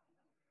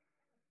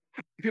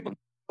 How many people know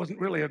it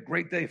wasn't really a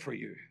great day for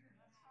you?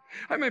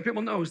 How many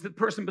people knows that the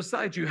person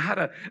beside you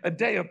had a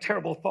day of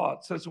terrible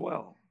thoughts as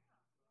well?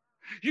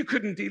 You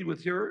couldn't deal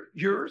with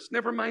yours,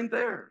 never mind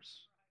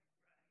theirs.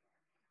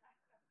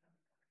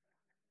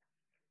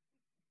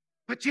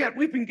 But yet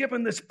we've been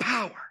given this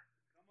power.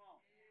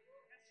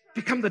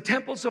 Become the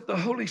temples of the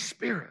Holy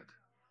Spirit.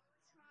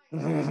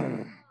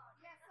 The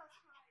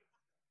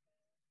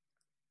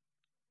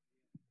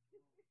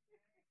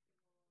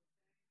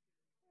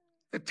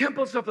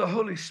temples of the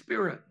Holy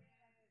Spirit.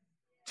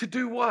 To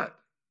do what?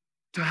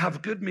 To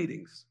have good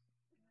meetings.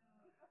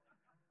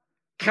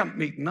 Camp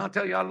meeting. I'll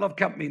tell you, I love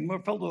camp meeting. We're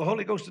filled with the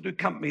Holy Ghost to do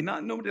camp meeting.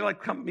 Nobody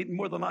likes camp meeting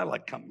more than I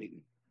like camp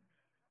meeting.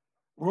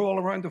 Roll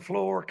around the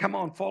floor. Come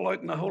on, fall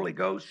out in the Holy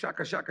Ghost.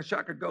 Shaka, shaka,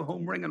 shaka. Go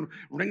home,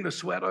 wring the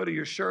sweat out of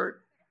your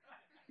shirt.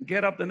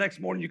 Get up the next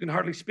morning. You can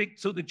hardly speak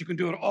so that you can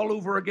do it all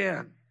over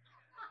again.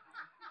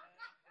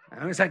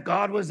 And we said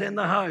God was in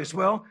the house.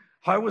 Well,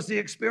 How was the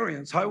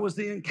experience? How was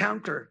the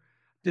encounter?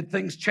 Did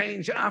things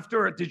change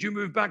after it? Did you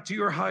move back to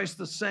your house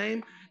the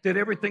same? Did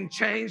everything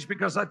change?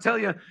 Because I tell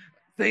you,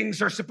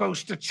 things are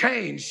supposed to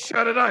change.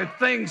 Shut it out.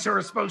 Things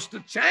are supposed to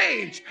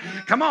change.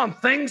 Come on,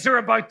 things are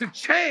about to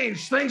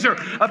change. Things are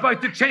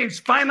about to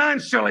change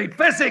financially,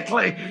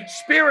 physically,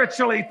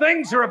 spiritually.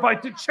 Things are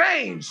about to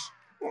change.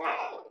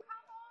 Whoa.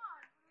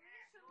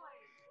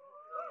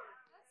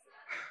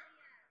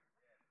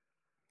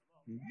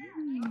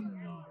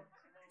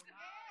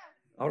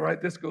 All right,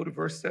 let's go to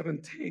verse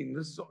 17.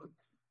 This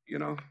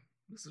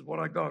is what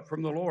I got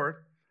from the Lord.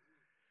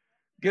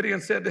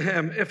 Gideon said to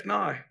him, if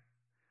now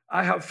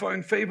I have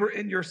found favor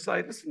in your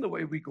sight. Listen to the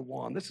way we go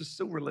on. This is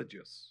so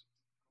religious.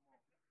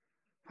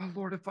 Well,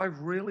 Lord, if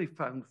I've really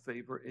found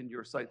favor in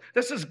your sight.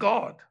 This is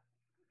God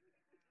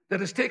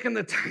that has taken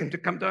the time to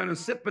come down and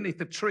sit beneath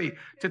the tree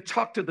to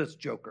talk to this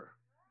joker.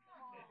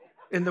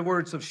 In the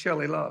words of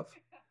Shelley Love.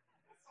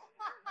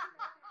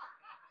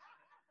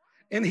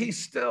 And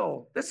he's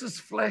still, this is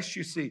flesh,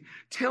 you see.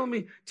 Tell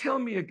me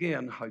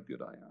again how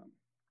good I am.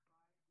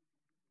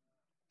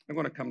 I'm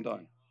going to come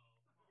down.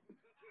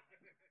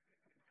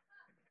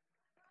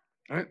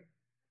 All right?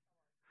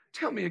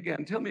 Tell me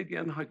again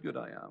how good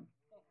I am.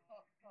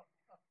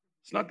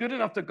 It's not good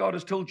enough that God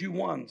has told you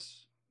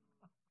once.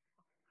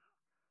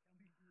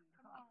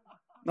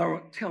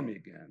 Now, tell me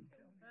again.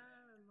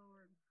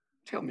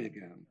 Tell me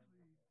again.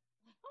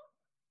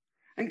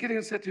 And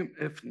Gideon said to him,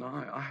 if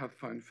now I have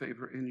found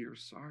favor in your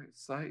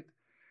sight,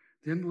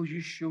 then will you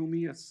show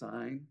me a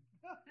sign?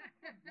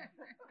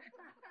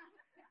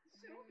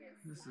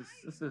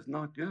 This is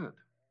not good.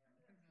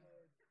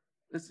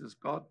 This is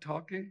God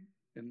talking,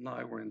 and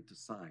now we're into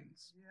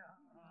signs.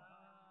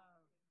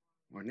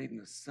 We're needing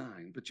a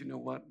sign, but you know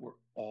what? We're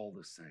all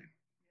the same.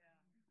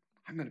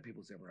 How many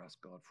people has ever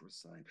asked God for a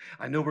sign?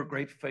 I know we're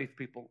great faith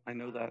people. I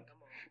know that.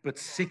 But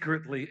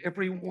secretly,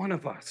 every one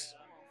of us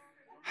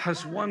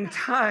has one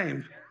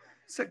time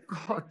said,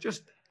 God,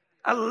 just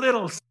a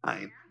little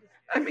sign.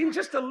 I mean,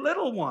 just a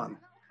little one.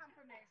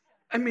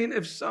 I mean,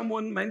 if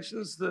someone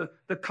mentions the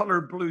color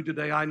blue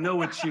today, I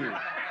know it's you.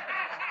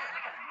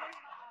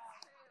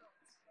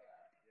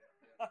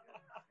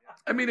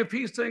 I mean, if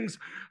he sings,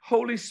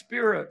 Holy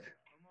Spirit,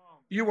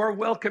 you are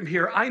welcome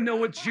here, I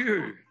know it's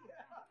you.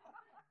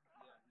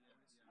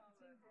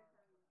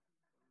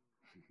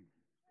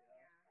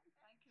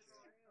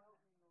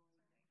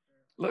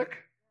 Look.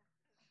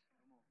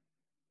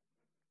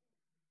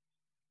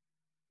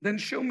 Then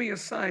show me a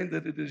sign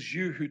that it is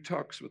you who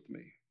talks with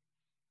me.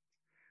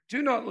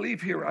 Do not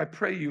leave here, I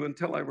pray you,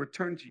 until I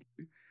return to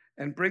you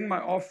and bring my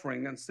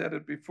offering and set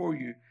it before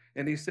you.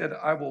 And he said,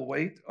 I will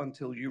wait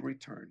until you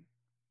return.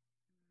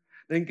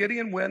 Then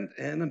Gideon went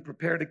in and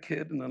prepared a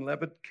kid and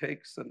unleavened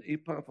cakes, an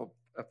ephah of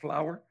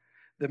flour.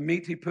 The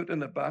meat he put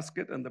in a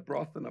basket and the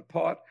broth in a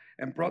pot,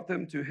 and brought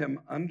them to him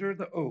under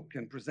the oak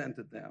and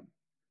presented them.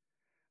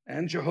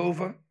 And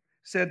Jehovah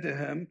said to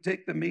him,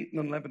 take the meat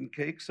and unleavened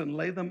cakes and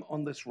lay them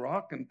on this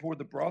rock and pour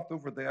the broth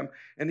over them.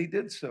 And he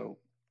did so.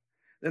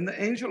 Then the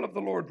angel of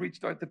the Lord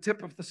reached out the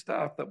tip of the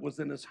staff that was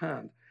in his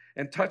hand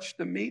and touched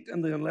the meat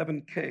and the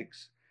unleavened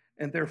cakes.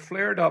 And there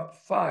flared up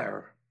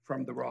fire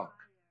from the rock.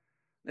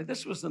 Now,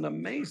 this was an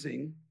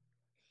amazing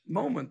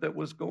moment that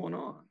was going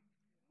on.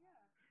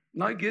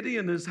 Now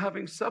Gideon is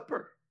having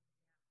supper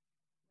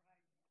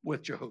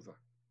with Jehovah.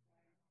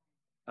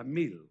 A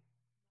meal.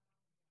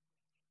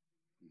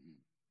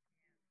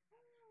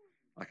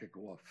 I could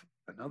go off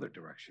another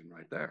direction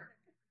right there.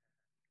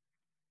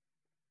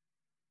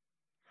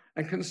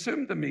 And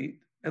consumed the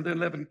meat and the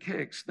 11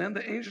 cakes. Then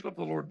the angel of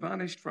the Lord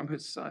vanished from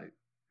his sight.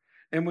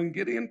 And when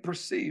Gideon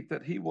perceived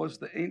that he was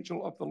the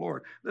angel of the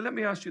Lord. Now let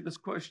me ask you this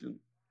question.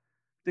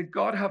 Did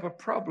God have a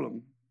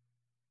problem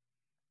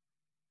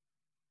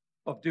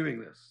of doing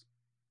this?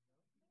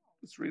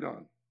 Let's read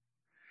on.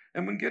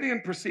 And when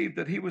Gideon perceived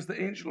that he was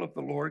the angel of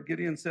the Lord,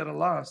 Gideon said,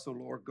 alas, O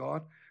Lord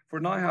God, for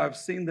now I have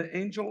seen the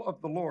angel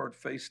of the Lord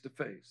face to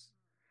face.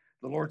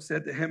 The Lord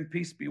said to him,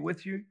 peace be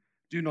with you.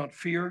 Do not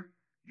fear.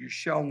 You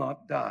shall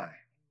not die.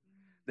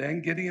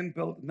 Then Gideon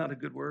built, isn't that a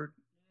good word?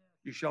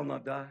 You shall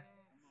not die.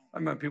 I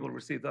want people to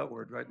receive that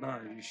word right now.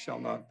 You shall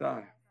not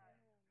die.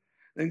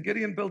 Then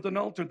Gideon built an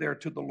altar there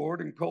to the Lord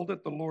and called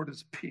it the Lord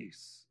is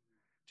peace.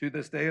 To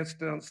this day it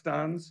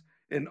stands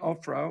in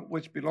Ophrah,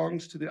 which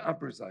belongs to the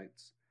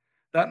Abrazites.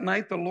 That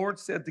night the Lord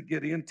said to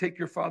Gideon, take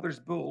your father's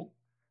bull.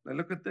 Now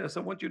look at this.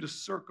 I want you to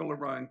circle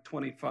around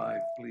 25,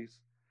 please.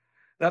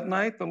 That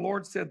night the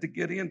Lord said to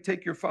Gideon,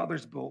 take your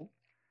father's bull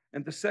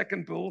and the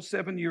second bull,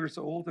 7 years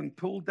old, and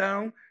pull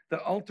down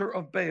the altar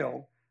of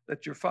Baal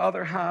that your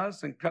father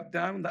has and cut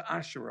down the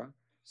Asherah,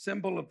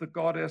 symbol of the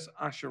goddess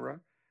Asherah,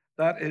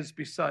 that is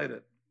beside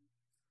it.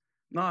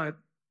 Now,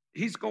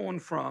 he's going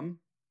from,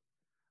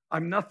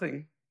 I'm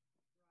nothing,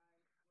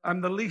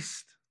 I'm the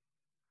least,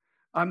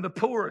 I'm the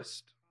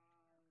poorest,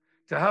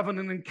 to having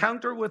an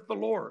encounter with the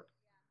Lord.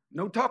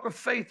 No talk of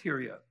faith here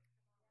yet.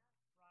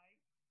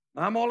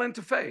 I'm all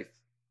into faith.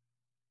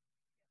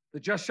 The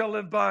just shall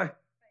live by.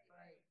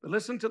 But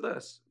listen to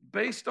this.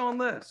 Based on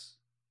this,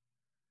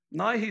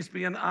 now he's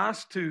being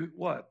asked to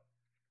what?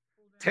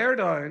 tear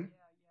down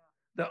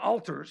the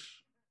altars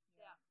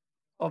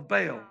of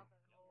Baal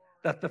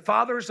that the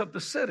fathers of the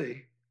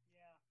city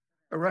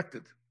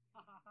erected.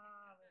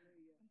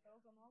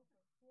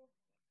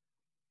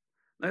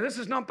 Now, this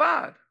is not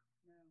bad.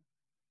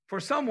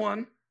 For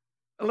someone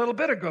a little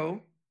bit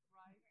ago,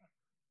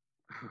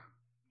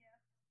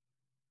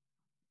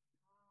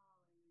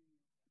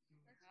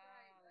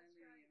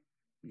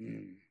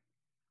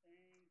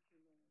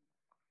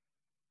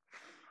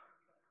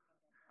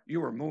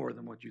 you are more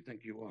than what you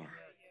think you are.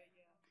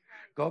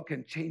 God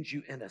can change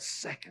you in a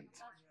second.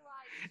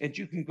 And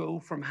you can go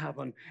from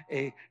having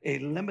a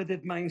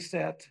limited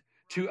mindset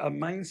to a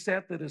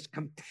mindset that is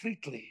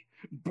completely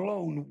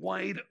blown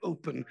wide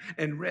open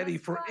and ready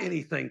for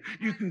anything.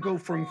 You can go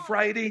from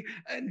Friday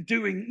and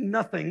doing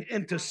nothing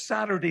into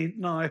Saturday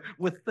now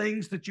with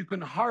things that you can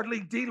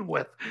hardly deal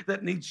with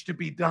that needs to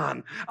be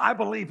done. I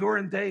believe we're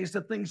in days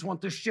that things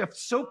want to shift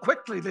so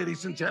quickly,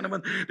 ladies and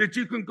gentlemen, that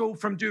you can go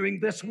from doing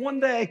this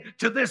one day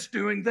to this,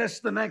 doing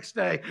this the next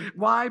day.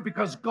 Why?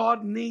 Because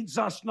God needs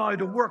us now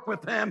to work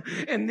with Him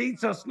and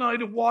needs us now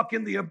to walk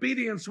in the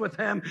obedience with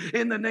Him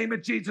in the name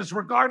of Jesus.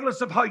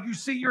 Regardless of how you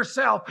see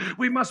yourself,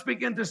 we must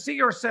begin to see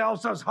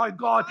ourselves as how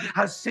God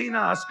has seen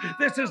us.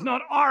 This is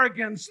not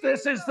arrogance.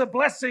 This is the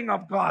blessing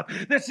of God.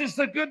 This is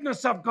the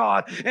goodness of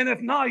God. And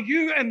if now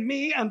you and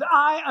me and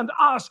I and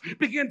us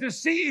begin to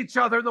see each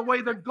other the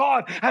way that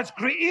God has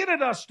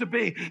created us to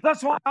be,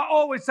 that's why I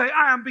always say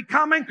I am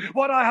becoming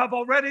what I have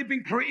already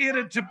been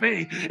created to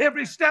be.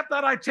 Every step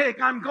that I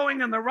take, I'm going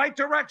in the right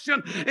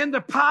direction, in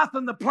the path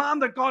and the plan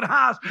that God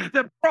has,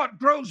 that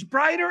grows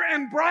brighter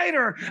and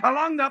brighter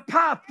along that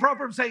path,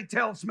 Proverbs 8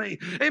 tells me.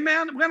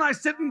 Amen. When I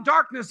sit in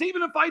darkness,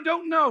 even if I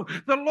don't know,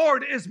 the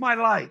Lord is my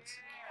light.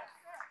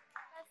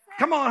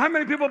 Come on, how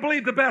many people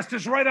believe the best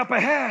is right up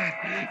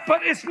ahead?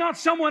 But it's not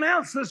someone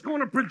else that's going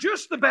to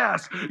produce the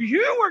best.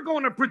 You are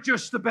going to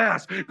produce the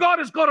best. God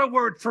has got a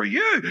word for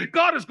you.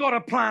 God has got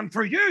a plan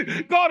for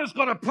you. God has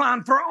got a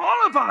plan for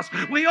all of us.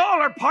 We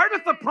all are part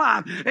of the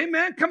plan.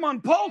 Amen. Come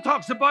on, Paul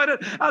talks about it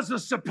as a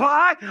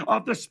supply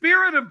of the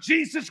Spirit of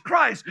Jesus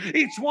Christ.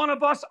 Each one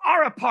of us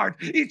are a part.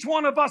 Each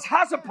one of us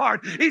has a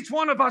part. Each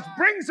one of us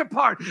brings a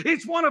part.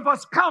 Each one of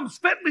us comes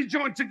fitly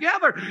joined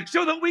together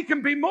so that we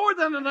can be more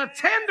than an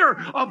attender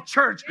of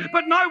church,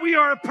 but now we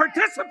are a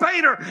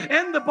participator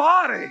in the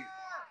body.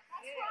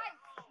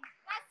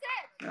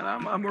 And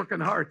I'm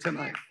working hard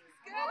tonight.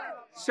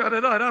 Shut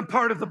it out. I'm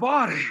part of the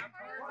body.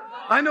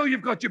 I know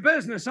you've got your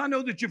business. I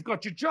know that you've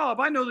got your job.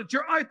 I know that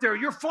you're out there.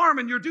 You're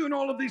farming. You're doing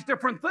all of these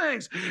different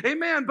things.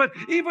 Amen. But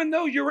even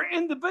though you're an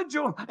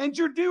individual and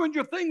you're doing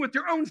your thing with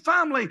your own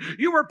family,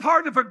 you are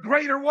part of a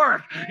greater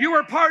work. You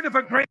are part of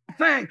a greater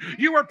thing.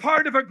 You are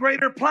part of a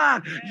greater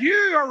plan.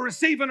 You are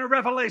receiving a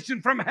revelation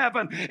from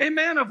heaven.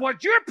 Amen. Of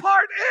what your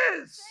part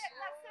is.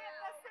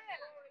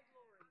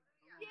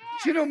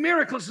 You know,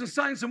 miracles and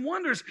signs and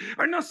wonders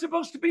are not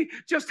supposed to be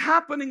just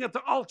happening at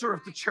the altar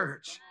of the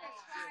church.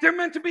 They're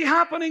meant to be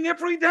happening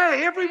every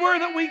day, everywhere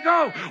that we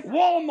go.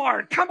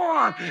 Walmart, come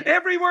on.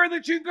 Everywhere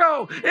that you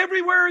go,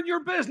 everywhere in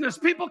your business,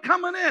 people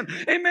coming in.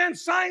 Amen.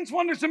 Signs,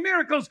 wonders, and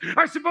miracles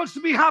are supposed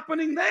to be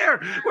happening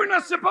there. We're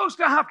not supposed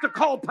to have to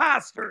call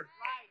pastor.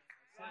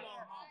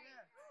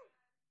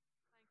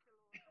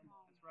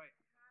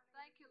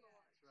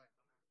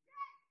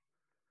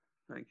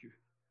 Thank you.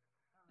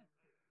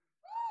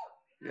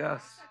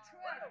 Yes.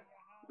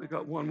 We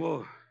got one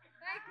more.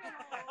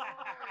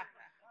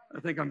 I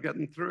think I'm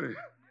getting through.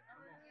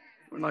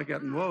 We're not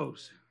getting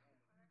woes.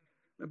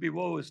 Maybe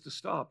woe is to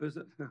stop, is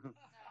it?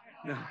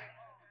 No. How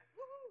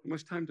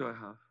much time do I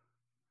have?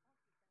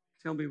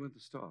 Tell me when to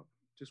stop.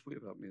 Just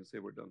wave at me and say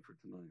we're done for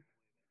tonight.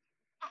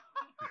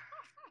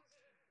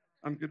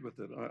 I'm good with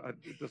it.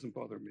 It doesn't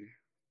bother me.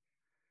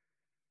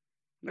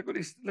 Look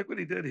what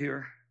he did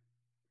here.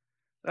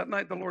 That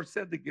night the Lord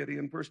said to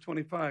Gideon, verse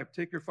 25,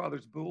 take your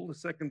father's bull, the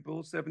second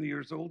bull, 70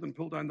 years old, and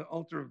pull down the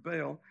altar of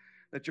Baal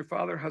that your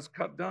father has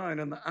cut down,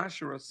 and the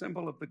Asherah,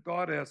 symbol of the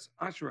goddess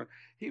Asherah.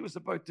 He was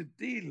about to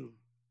deal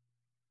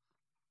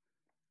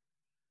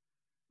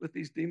with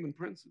these demon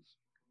princes.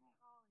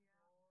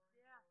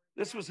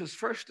 This was his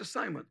first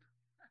assignment.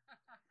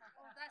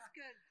 Oh, that's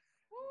good.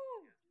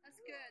 Woo, that's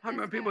good. How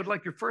many people would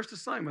like your first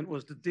assignment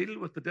was to deal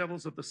with the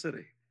devils of the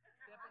city?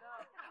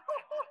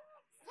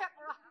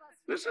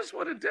 This is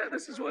what it did.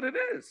 This is what it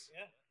is.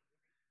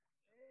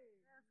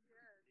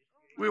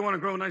 We want to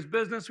grow a nice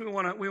business. We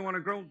want to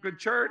grow a good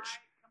church.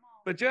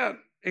 But yet,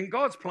 in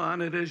God's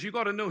plan, it is you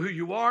got to know who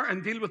you are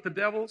and deal with the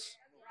devils.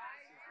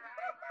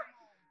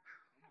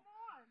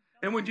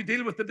 And when you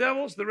deal with the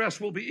devils, the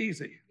rest will be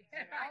easy. Oh,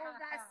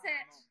 that's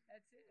it.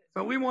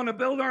 But we want to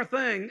build our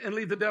thing and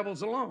leave the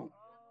devils alone.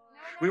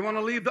 We want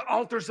to leave the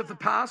altars of the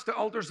past, the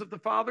altars of the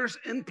fathers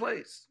in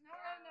place.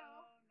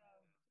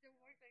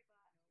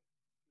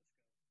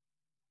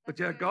 But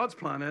yet God's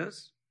plan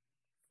is,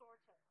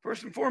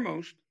 first and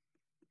foremost,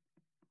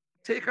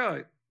 take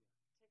out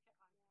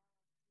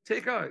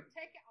the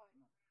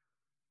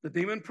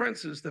demon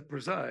princes that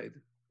preside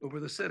over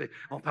the city.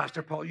 Oh,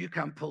 Pastor Paul, you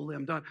can't pull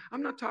them down.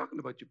 I'm not talking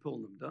about you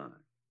pulling them down.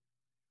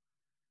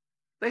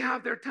 They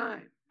have their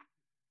time.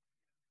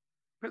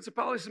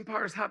 Principalities and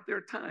powers have their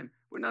time.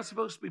 We're not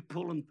supposed to be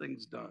pulling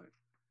things down.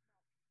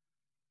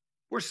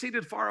 We're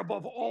seated far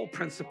above all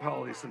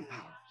principalities and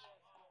powers.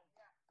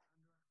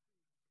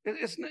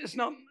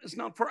 It's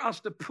not for us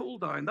to pull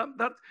down.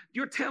 That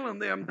you're telling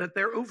them that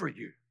they're over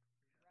you.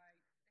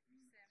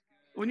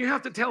 When you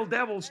have to tell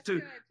devils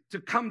to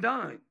come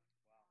down,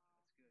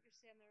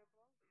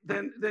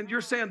 then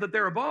you're saying that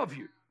they're above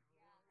you.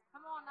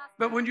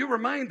 But when you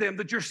remind them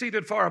that you're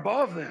seated far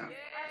above them,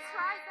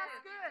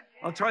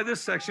 I'll try this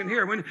section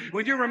here.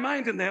 When you're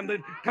reminding them that,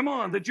 come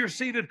on, that you're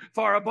seated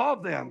far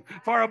above them,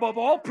 far above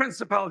all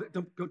principalities.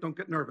 Don't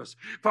get nervous.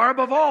 Far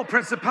above all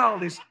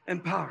principalities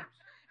and powers.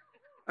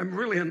 I'm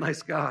really a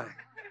nice guy.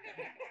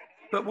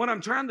 But what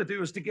I'm trying to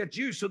do is to get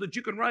you so that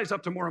you can rise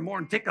up tomorrow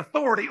morning and take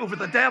authority over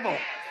the devil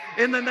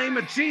in the name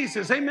of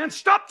Jesus. Amen.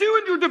 Stop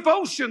doing your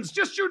devotions,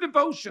 just your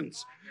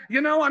devotions. You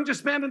know, I'm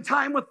just spending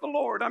time with the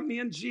Lord. I'm me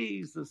and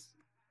Jesus.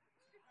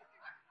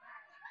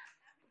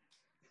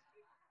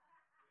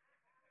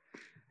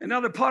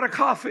 Another pot of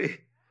coffee,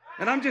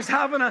 and I'm just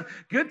having a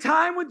good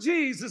time with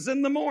Jesus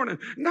in the morning.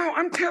 No,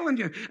 I'm telling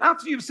you,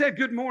 after you've said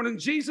good morning,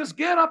 Jesus,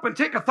 get up and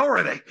take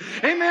authority.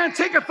 Amen.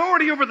 Take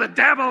authority over the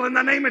devil in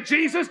the name of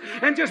Jesus.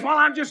 And just while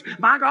I'm just,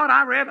 my God,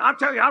 I read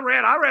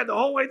the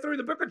whole way through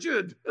the book of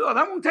Jude. Oh,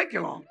 that won't take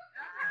you long.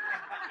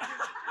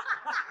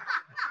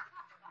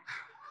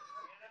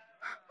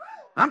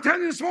 I'm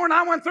telling you this morning,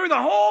 I went through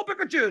the whole book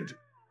of Jude.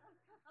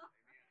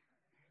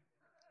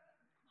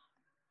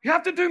 You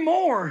have to do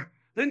more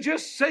than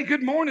just say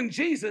good morning,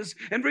 Jesus,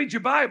 and read your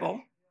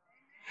Bible.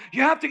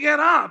 You have to get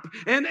up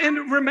and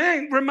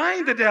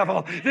remind the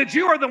devil that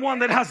you are the one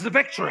that has the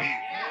victory.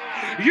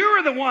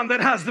 You're the one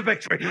that has the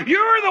victory.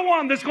 You're the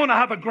one that's going to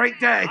have a great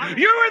day.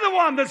 You're the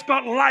one that's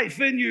got life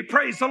in you.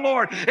 Praise the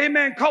Lord.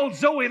 Amen. Called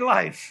Zoe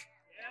life.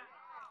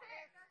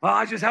 Well,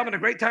 I was just having a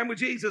great time with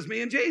Jesus,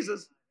 me and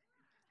Jesus.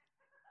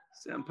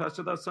 Sam,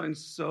 Pastor, that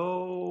sounds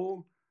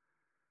so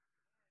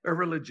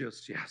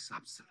irreligious. Yes,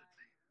 absolutely.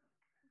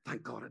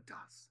 Thank God it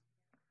does.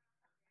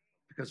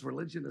 Because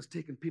religion has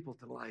taken people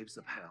to lives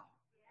of hell.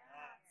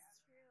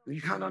 And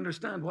you can't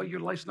understand why your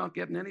life's not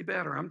getting any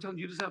better. I'm telling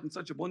you, you're just having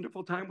such a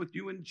wonderful time with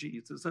you and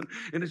Jesus. And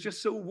it's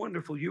just so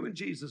wonderful, you and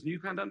Jesus. And you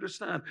can't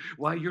understand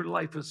why your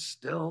life is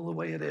still the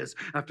way it is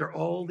after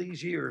all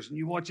these years. And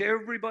you watch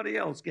everybody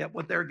else get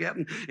what they're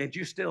getting. And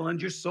you're so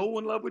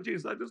in love with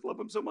Jesus. I just love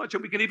him so much.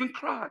 And we can even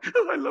cry.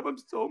 I love him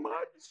so much.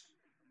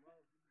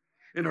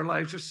 And our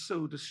lives are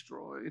so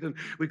destroyed. And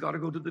we got to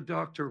go to the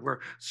doctor. We're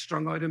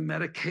strung out in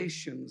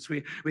medications.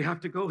 We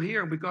have to go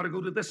here, and we got to go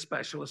to this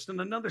specialist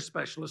and another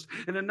specialist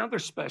and another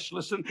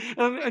specialist.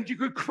 And you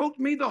could quote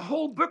me the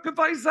whole book of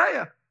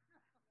Isaiah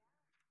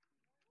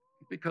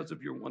because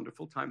of your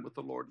wonderful time with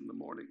the Lord in the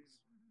mornings.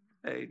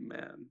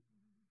 Amen.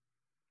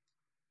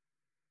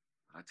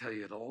 I tell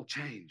you, it'll all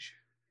change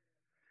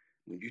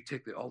when you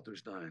take the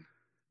altars down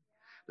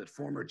that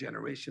former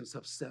generations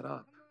have set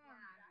up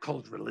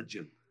called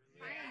religion.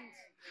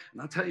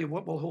 And I'll tell you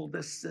what will hold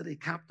this city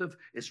captive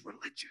is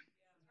religion.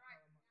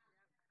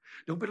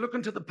 Don't be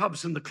looking to the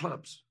pubs and the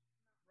clubs.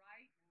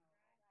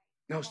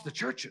 No, it's the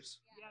churches.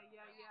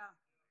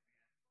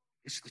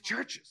 It's the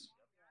churches.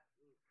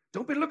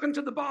 Don't be looking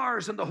to the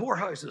bars and the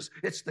whorehouses.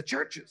 It's the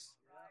churches.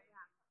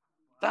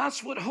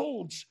 That's what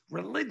holds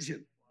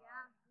religion.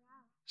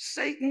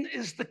 Satan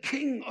is the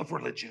king of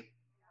religion.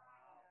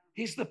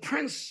 He's the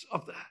prince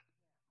of that.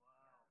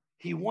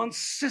 He wants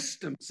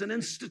systems and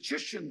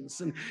institutions,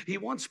 and he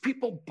wants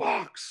people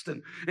boxed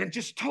and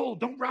just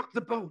told, don't rock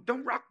the boat,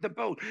 don't rock the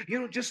boat.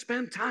 You know, just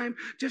spend time,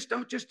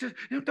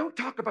 don't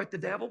talk about the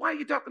devil. Why are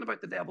you talking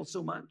about the devil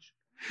so much?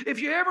 If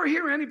you ever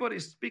hear anybody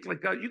speak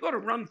like that, you got to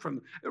run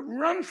from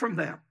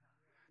them.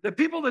 The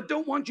people that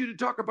don't want you to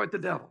talk about the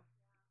devil.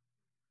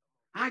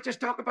 I just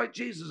talk about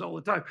Jesus all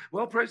the time.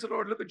 Well, praise the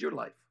Lord, look at your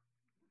life.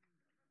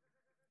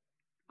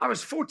 I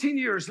was 14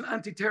 years in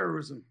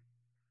anti-terrorism.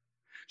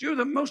 Do you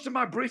know that most of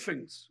my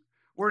briefings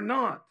were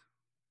not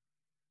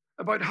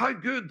about how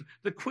good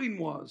the Queen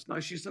was. Now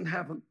she's in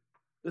heaven.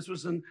 This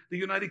was in the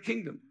United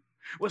Kingdom.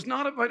 It was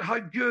not about how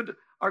good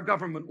our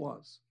government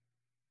was.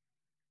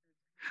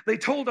 They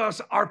told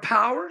us our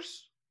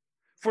powers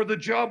for the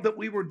job that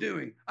we were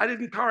doing. I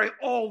didn't carry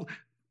all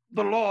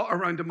the law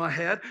around in my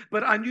head,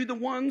 but I knew the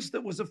ones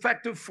that was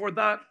effective for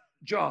that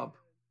job.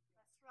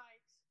 That's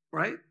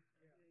right. Right?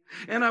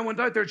 And I went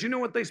out there. Do you know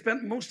what they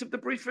spent most of the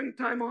briefing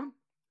time on?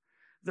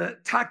 The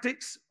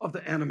tactics of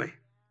the enemy.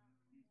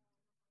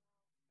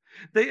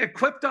 They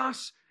equipped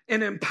us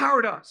and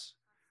empowered us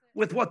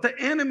with what the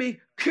enemy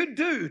could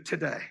do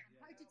today.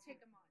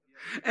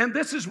 And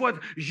this is what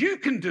you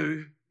can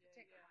do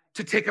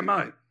to take him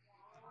out.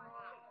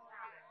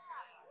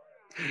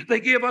 They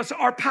give us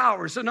our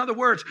powers. In other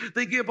words,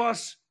 they give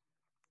us,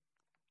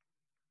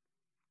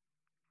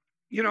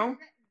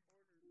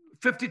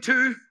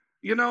 52,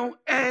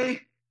 A1,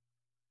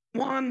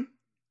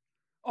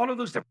 all of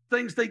those different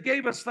things. They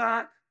gave us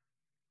that.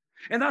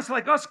 And that's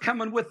like us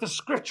coming with the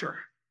scripture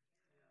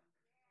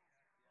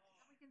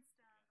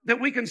that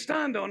we can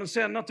stand on and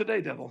say, not today,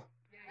 devil.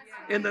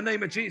 in the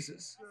name of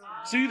Jesus.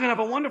 So you can have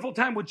a wonderful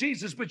time with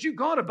Jesus, but you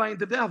got to bind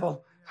the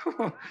devil.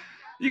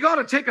 You got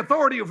to take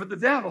authority over the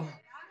devil.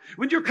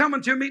 When you're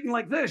coming to a meeting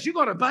like this, you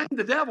got to bind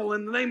the devil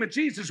in the name of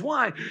Jesus.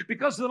 Why?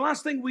 Because the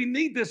last thing we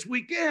need this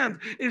weekend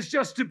is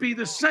just to be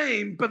the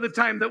same by the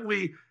time that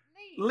we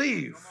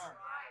leave.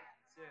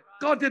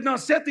 God did not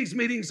set these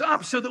meetings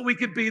up so that we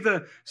could be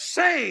the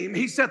same.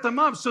 He set them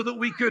up so that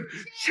we could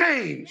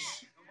change.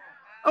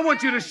 I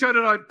want you to shout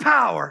it out.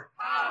 Power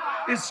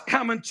is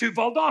coming to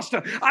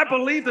Valdosta. I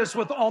believe this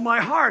with all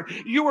my heart.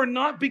 You are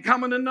not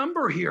becoming a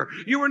number here.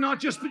 You are not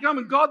just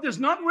becoming. God is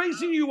not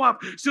raising you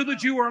up so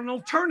that you are an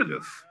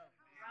alternative.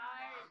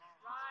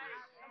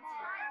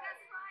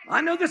 I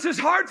know this is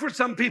hard for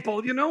some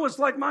people. You know, it's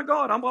like, my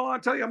God, I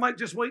tell you, I might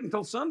just wait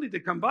until Sunday to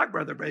come back,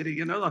 Brother Brady.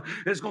 You know,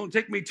 it's going to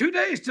take me 2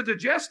 days to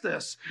digest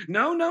this.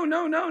 No.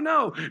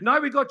 Now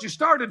we got you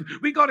started.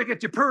 We got to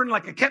get you purring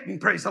like a kitten,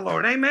 praise the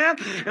Lord. Amen?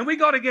 And we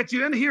got to get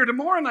you in here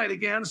tomorrow night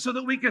again so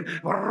that we can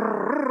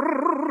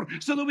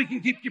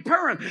keep you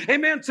purring.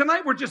 Amen?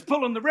 Tonight we're just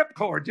pulling the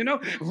ripcord, you know.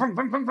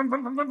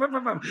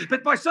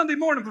 But by Sunday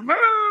morning,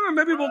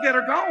 maybe we'll get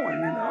her going,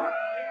 you know.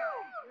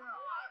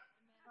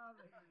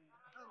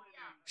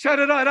 Shout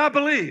it out, I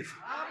believe.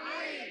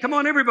 Come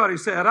on, everybody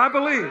say it, I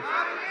believe.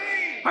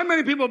 How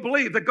many people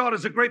believe that God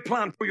has a great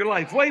plan for your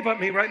life? Wave at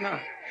me right now.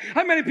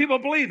 How many people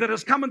believe that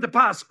it's coming to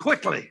pass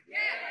quickly?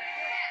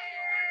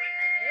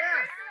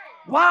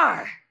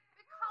 Why?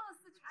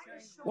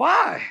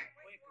 Why?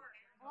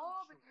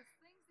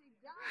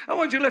 I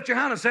want you to lift your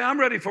hand and say, I'm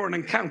ready for an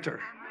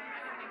encounter.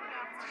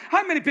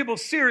 How many people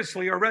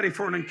seriously are ready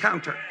for an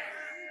encounter?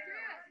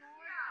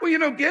 Well, you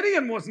know,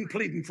 Gideon wasn't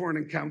pleading for an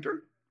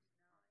encounter.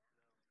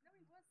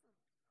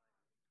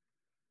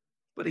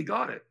 But he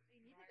got it.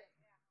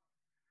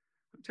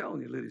 I'm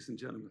telling you, ladies and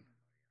gentlemen,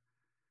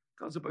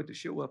 God's about to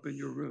show up in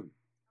your room.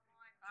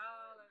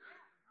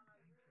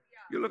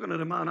 You're looking at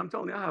a man. I'm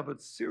telling you, I have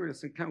had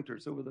serious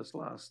encounters over this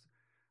last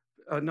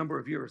number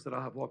of years that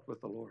I have walked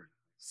with the Lord.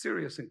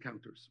 Serious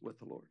encounters with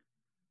the Lord.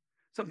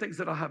 Some things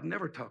that I have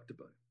never talked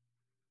about.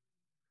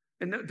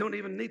 And don't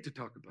even need to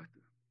talk about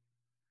them.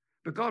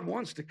 But God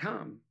wants to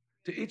come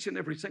to each and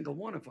every single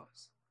one of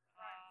us.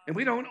 And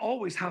we don't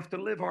always have to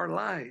live our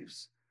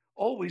lives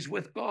always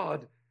with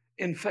God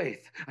in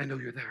faith. I know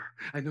you're there.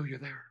 I know you're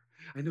there.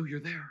 I know you're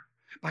there.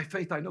 By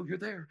faith, I know you're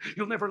there.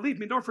 You'll never leave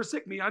me nor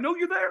forsake me. I know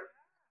you're there.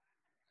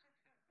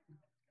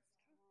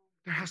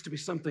 There has to be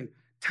something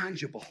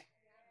tangible.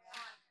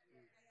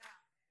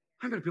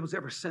 How many people have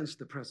ever sensed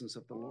the presence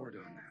of the Lord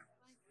on there?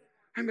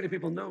 How many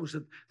people knows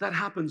that that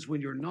happens when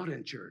you're not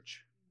in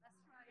church?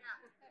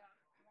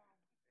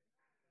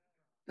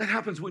 That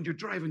happens when you're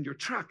driving your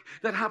truck.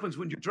 That happens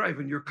when you're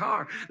driving your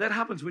car. That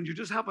happens when you're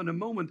just having a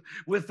moment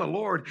with the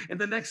Lord. And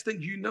the next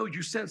thing you know,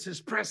 you sense His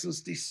presence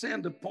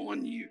descend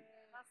upon you.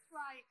 That's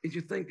right. And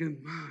you're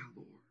thinking, my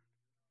Lord,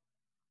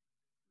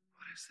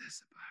 what is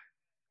this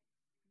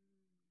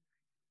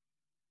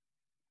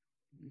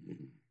about?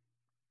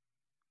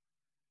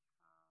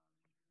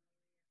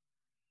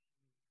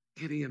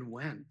 Gideon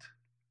went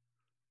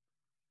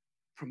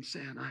from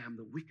saying, I am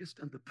the weakest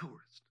and the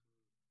poorest,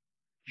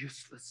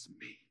 useless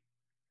me,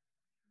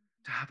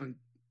 to having,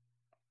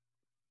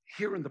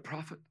 hearing the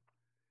prophet,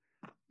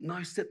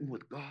 now sitting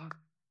with God.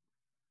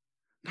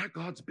 Now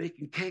God's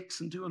baking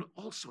cakes and doing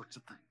all sorts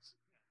of things.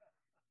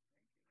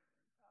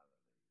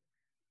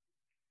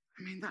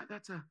 I mean,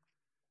 that's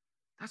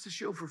a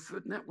show for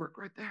Food Network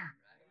right there.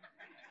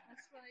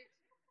 That's right.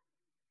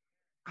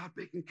 God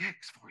baking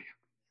cakes for you.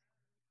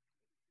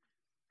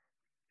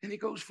 And he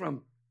goes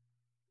from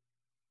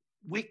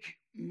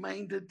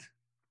weak-minded,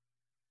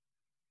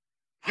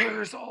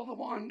 where's all the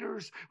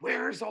wonders?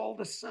 Where's all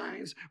the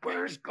signs?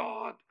 Where's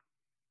God?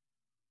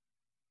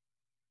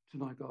 So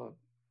now God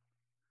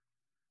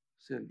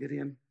said,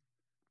 Gideon,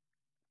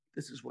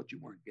 this is what you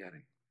weren't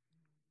getting.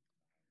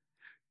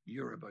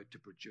 You're about to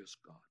produce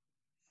God.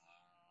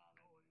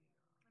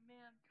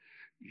 Amen.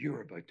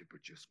 You're about to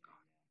produce God.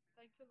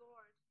 Thank you,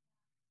 Lord.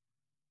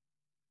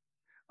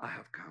 I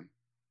have come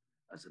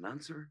as an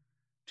answer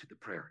to the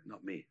prayer.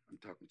 Not me. I'm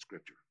talking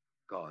scripture.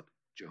 God,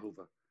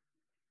 Jehovah.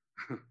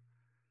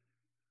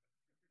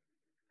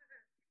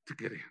 To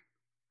Gideon.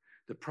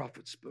 The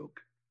prophet spoke.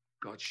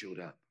 God showed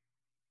up.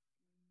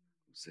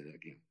 I'll say that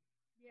again.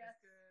 Yes.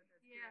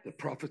 Yes. The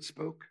prophet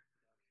spoke.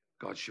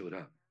 God showed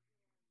up.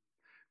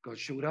 God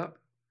showed up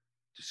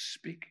to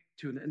speak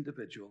to an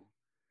individual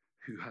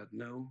who had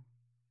no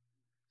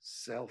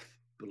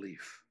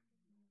self-belief.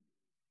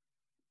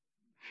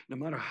 No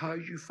matter how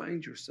you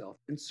find yourself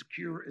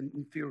insecure and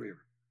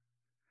inferior,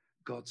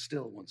 God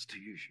still wants to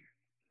use you.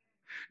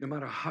 No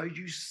matter how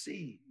you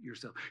see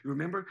yourself. You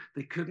remember,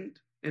 they couldn't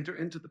enter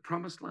into the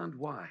promised land.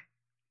 Why?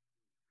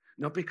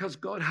 Not because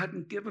God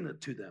hadn't given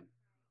it to them.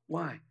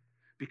 Why?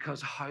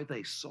 Because how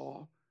they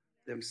saw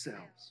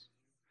themselves.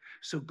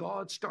 So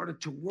God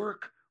started to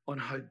work on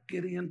how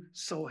Gideon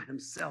saw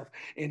himself.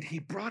 And he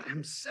brought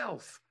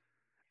himself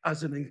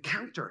as an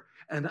encounter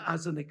and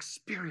as an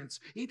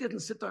experience. He didn't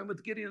sit down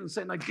with Gideon and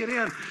say, now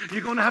Gideon,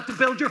 you're going to have to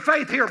build your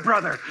faith here,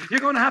 brother. You're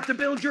going to have to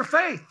build your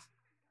faith.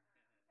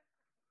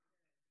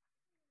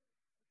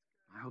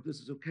 I hope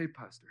this is okay,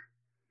 Pastor.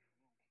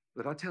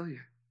 But I tell you,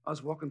 I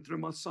was walking through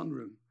my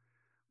sunroom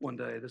one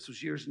day. This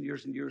was years and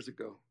years and years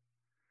ago.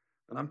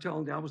 And I'm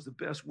telling you, I was the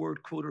best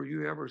word quoter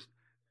you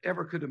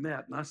ever could have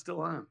met, and I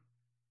still am.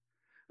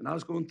 And I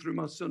was going through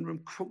my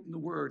sunroom quoting the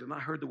word, and I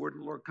heard the word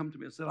of the Lord come to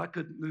me and said, I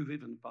couldn't move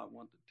even if I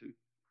wanted to.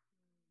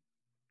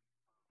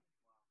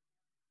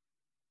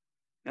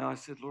 Now I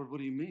said, Lord, what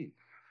do you mean?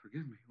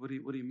 Forgive me. What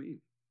do you mean?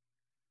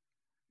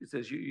 He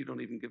says, you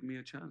don't even give me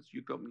a chance.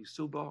 You've got me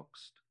so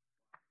boxed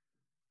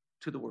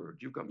to the word.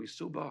 You've got me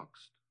so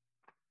boxed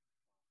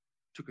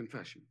to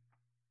confession.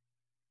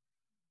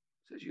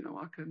 He says,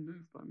 I can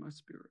move by my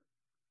Spirit.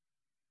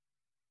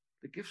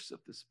 The gifts of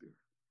the Spirit.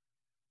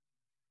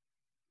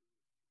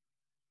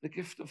 The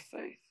gift of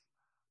faith.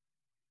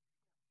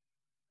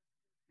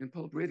 And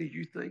Paul, Brady,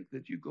 you think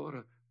that you got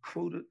to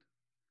quote it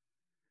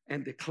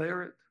and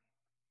declare it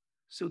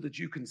so that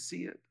you can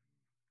see it?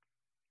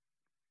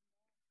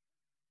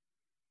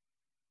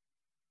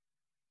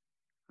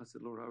 I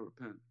said, Lord, I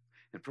repent.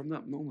 And from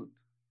that moment,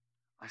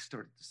 I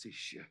started to see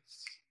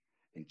shifts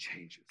and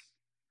changes.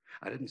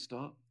 I didn't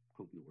stop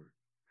quoting the word.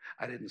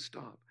 I didn't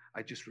stop.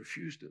 I just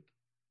refused it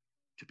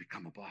to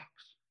become a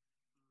box.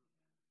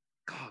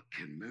 God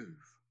can move.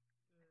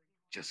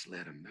 Just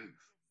let him move.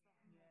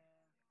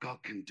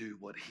 God can do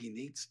what he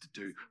needs to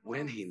do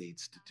when he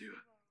needs to do it.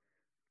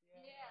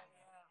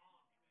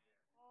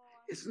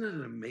 Isn't it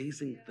an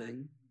amazing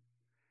thing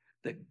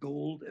that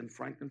gold and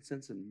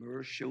frankincense and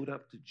myrrh showed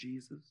up to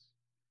Jesus?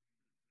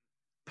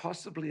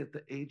 Possibly at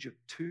the age of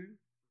 2.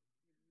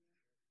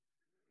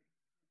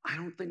 I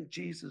don't think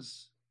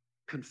Jesus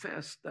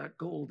confessed that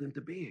gold into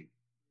being.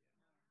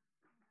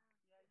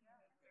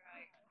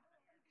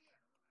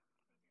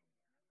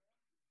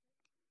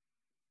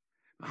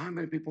 How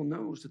many people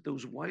knows that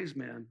those wise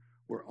men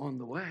were on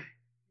the way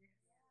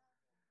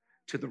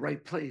to the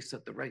right place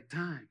at the right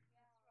time,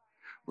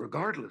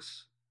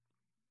 regardless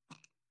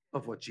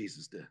of what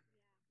Jesus did?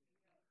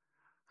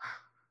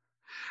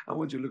 I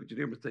want you to look at your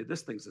neighbor and say,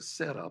 this thing's a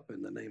setup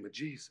in the name of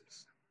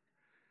Jesus.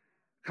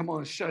 Come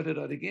on, shout it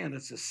out again.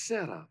 It's a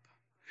setup.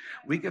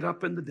 We get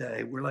up in the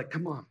day, we're like,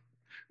 come on.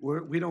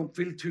 We don't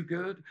feel too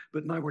good,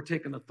 but now we're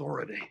taking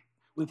authority.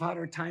 We've had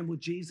our time with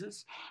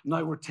Jesus.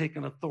 Now we're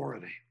taking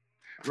authority.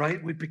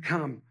 Right? We've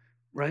become,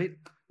 right?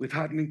 We've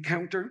had an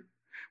encounter.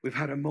 We've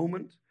had a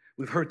moment.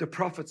 We've heard the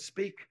prophet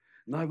speak.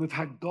 Now we've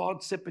had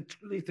God sit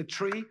beneath a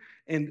tree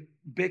and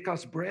bake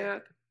us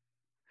bread.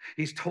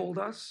 He's told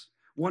us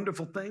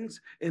wonderful things.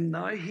 And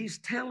now he's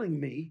telling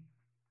me,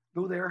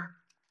 go there.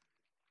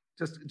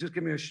 Just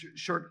give me a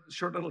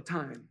short little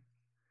time.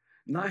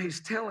 Now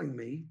he's telling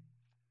me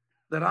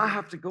that I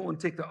have to go and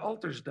take the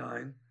altars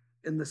down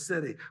in the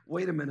city.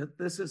 Wait a minute.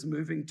 This is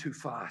moving too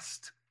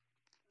fast.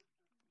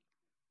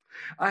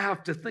 I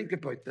have to think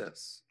about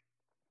this.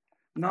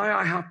 Now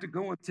I have to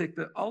go and take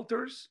the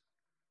altars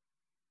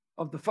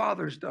of the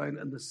fathers down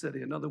in the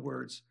city. In other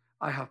words,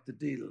 I have to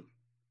deal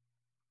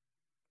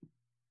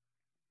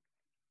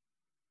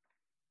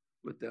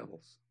with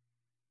devils.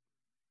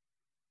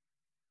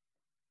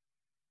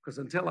 Because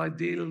until I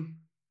deal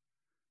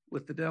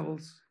with the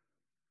devils,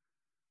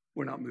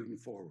 we're not moving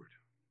forward.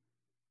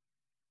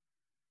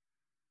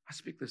 I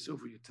speak this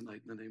over you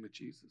tonight in the name of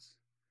Jesus.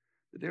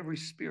 That every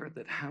spirit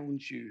that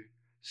hounds you,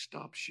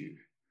 stops you,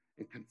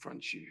 and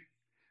confronts you,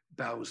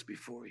 bows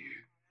before you.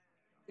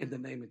 In the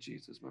name of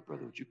Jesus. My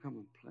brother, would you come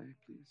and play,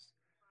 please?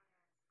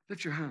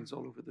 Lift your hands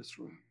all over this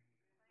room.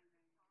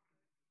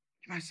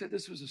 You might say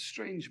this was a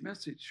strange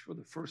message for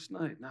the first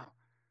night. Now,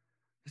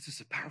 this is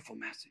a powerful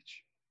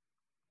message.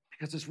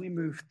 Because as we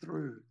move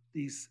through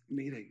these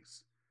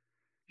meetings,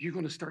 you're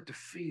going to start to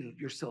feel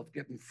yourself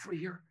getting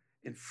freer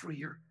and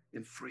freer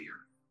and freer.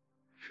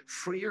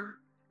 Freer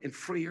and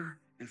freer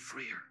and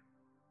freer.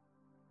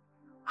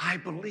 I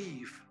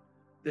believe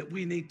that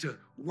we need to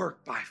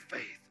work by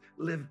faith,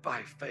 live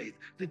by faith.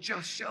 The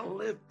just shall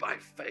live by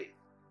faith.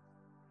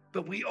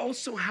 But we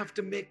also have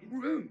to make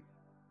room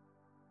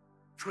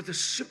for the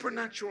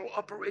supernatural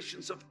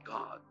operations of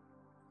God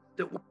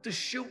that want to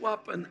show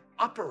up and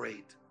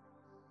operate,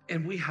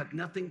 and we had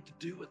nothing to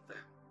do with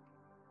them.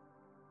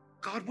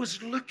 God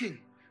was looking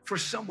for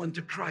someone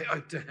to cry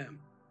out to him.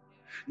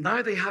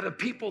 Now they had a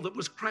people that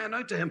was crying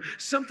out to him.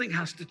 Something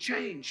has to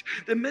change.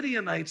 The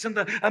Midianites and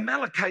the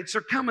Amalekites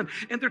are coming,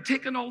 and they're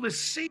taking all this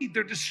seed.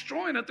 They're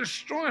destroying it.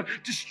 They're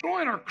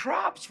destroying our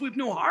crops. We've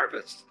no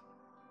harvest.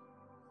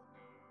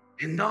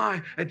 And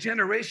now a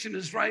generation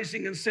is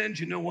rising and saying,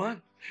 you know what?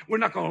 We're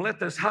not going to let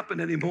this happen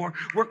anymore.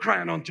 We're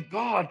crying unto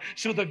God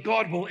so that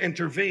God will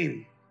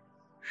intervene.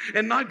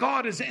 And now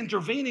God is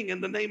intervening in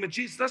the name of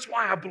Jesus. That's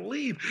why I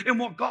believe in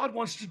what God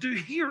wants to do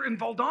here in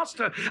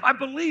Valdosta. I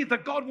believe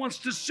that God wants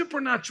to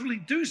supernaturally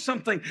do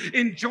something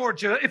in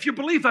Georgia. If you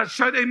believe that,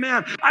 shout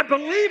amen. I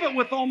believe it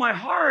with all my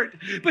heart.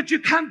 But you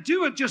can't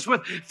do it just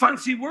with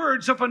fancy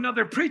words of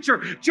another preacher.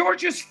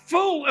 Georgia's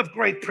full of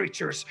great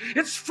preachers.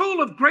 It's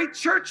full of great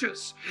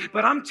churches.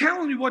 But I'm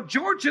telling you, what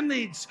Georgia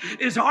needs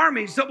is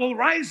armies that will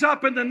rise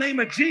up in the name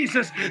of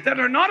Jesus, that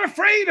are not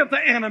afraid of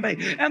the enemy.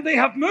 And they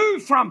have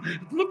moved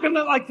from looking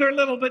at like they're a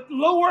little bit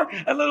lower,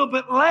 a little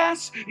bit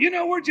less.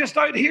 We're just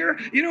out here,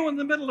 in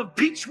the middle of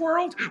Peach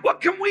World.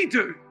 What can we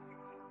do?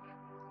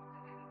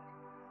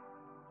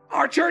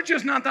 Our church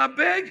is not that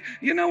big.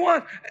 You know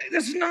what?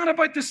 This is not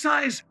about the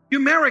size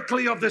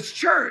numerically of this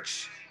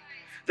church.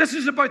 This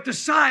is about the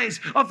size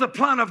of the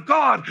plan of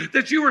God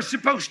that you are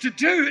supposed to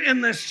do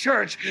in this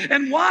church,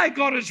 and why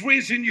God is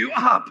raising you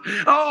up.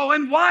 Oh,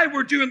 and why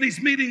we're doing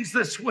these meetings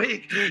this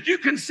week. You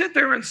can sit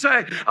there and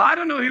say, I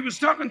don't know who he was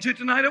talking to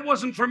tonight. It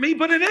wasn't for me,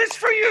 but it is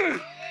for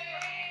you.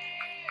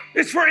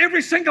 It's for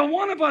every single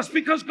one of us,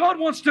 because God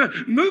wants to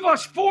move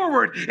us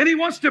forward and he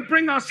wants to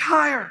bring us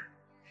higher.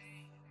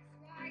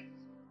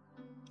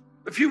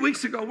 A few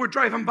weeks ago, we're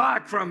driving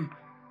back from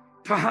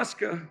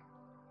Pahaska.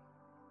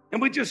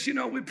 And we just,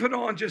 we put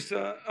on just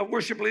a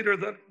worship leader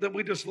that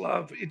we just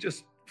love. It's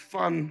just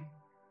fun.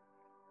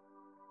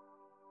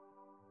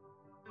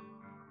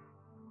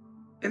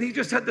 And he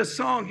just had this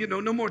song,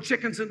 no more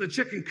chickens in the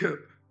chicken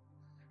coop.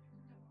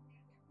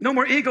 No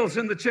more eagles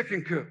in the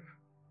chicken coop.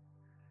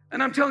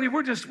 And I'm telling you,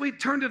 we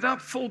turned it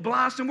up full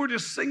blast, and we're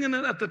just singing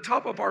it at the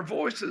top of our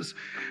voices.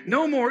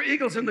 No more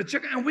eagles in the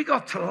chicken. And we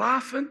got to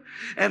laughing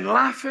and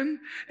laughing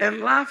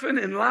and laughing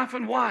and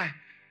laughing. Why?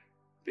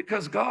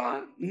 Because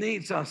God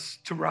needs us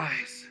to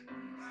rise.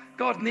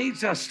 God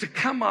needs us to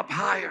come up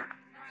higher.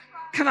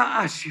 Can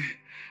I ask you,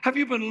 what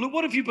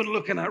have you been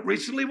looking at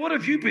recently? What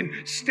have you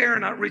been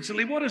staring at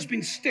recently? What has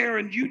been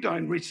staring you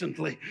down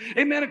recently?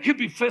 Amen. It could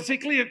be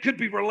physically. It could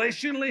be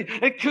relationally.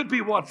 It could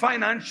be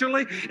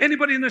financially.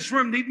 Anybody in this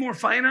room need more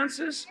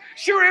finances?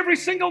 Sure, every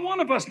single one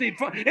of us need.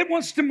 It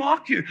wants to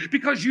mock you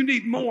because you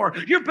need more.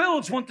 Your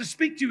bills want to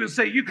speak to you and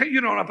say, you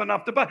don't have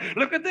enough to buy.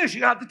 Look at this.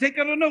 You have to take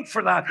out a note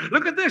for that.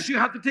 Look at this. You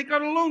have to take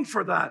out a loan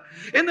for that.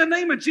 In the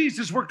name of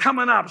Jesus, we're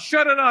coming up.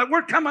 Shut it out.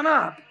 We're coming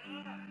up.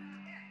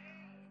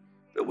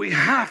 But we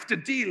have to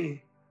deal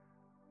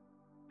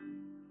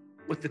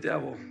with the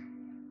devil.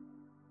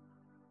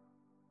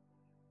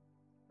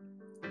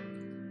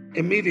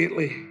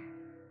 Immediately,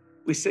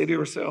 we say to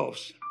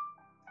ourselves,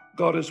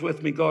 God is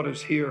with me. God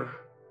is here.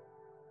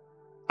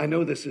 I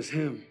know this is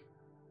him.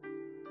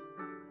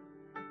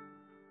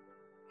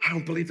 I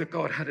don't believe that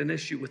God had an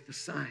issue with the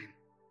sign.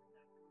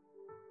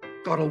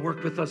 God will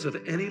work with us at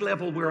any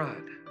level we're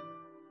at.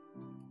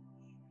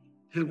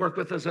 He'll work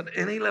with us at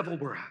any level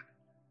we're at.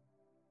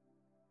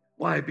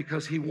 Why?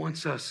 Because he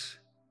wants us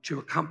to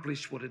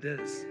accomplish what it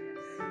is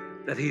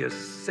that he has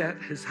set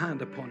his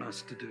hand upon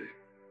us to do.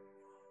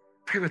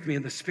 Pray with me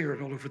in the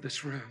Spirit all over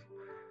this room.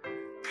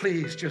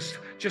 Please, just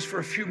for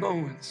a few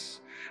moments,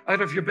 out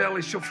of your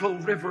belly shall flow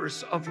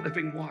rivers of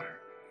living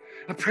water.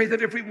 I pray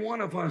that every one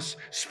of us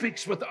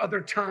speaks with other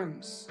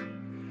tongues,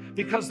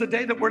 because the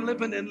day that we're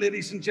living in,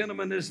 ladies and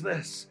gentlemen, is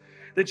this: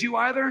 that you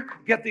either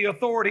get the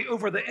authority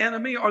over the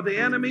enemy, or the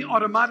enemy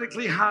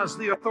automatically has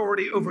the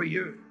authority over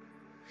you.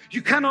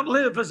 You cannot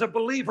live as a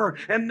believer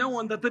and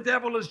knowing that the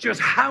devil is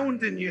just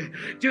hounding you,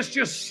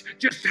 just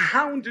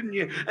hounding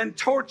you and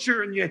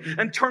torturing you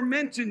and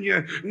tormenting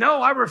you.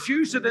 No, I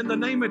refuse it in the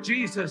name of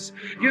Jesus.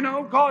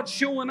 God's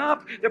showing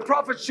up, the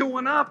prophet's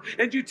showing up,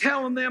 and you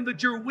telling them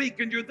that you're weak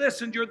and you're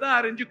this and you're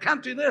that and you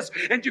can't do this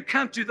and you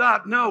can't do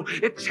that. No,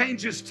 it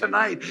changes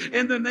tonight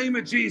in the name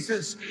of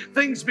Jesus.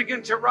 Things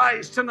begin to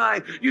rise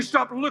tonight. You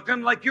stop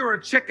looking like you're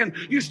a chicken.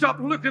 You stop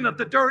looking at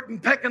the dirt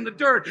and pecking the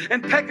dirt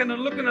and pecking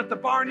and looking at the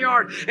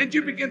barnyard. And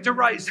you begin to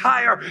rise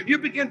higher. You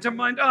begin to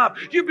mount up.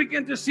 You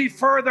begin to see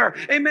further.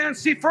 Amen.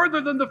 See further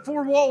than the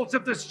four walls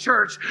of this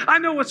church. I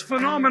know it's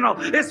phenomenal.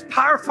 It's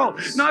powerful.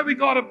 Now we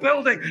got a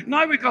building.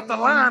 Now we got the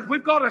land.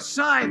 We've got a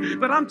sign.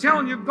 But I'm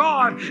telling you,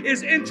 God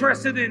is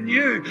interested in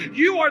you.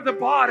 You are the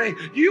body.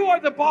 You are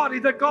the body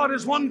that God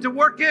is wanting to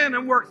work in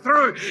and work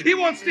through. He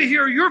wants to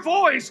hear your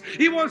voice.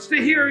 He wants to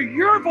hear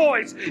your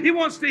voice. He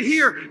wants to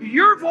hear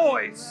your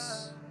voice.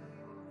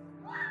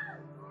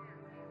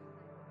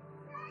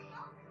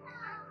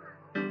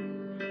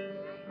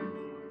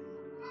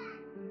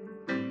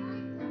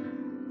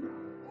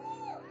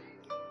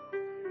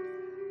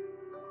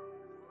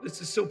 This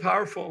is so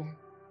powerful.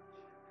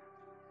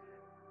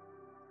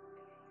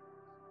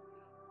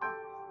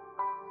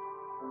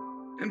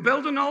 And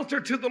build an altar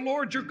to the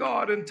Lord your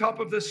God on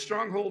top of this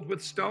stronghold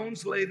with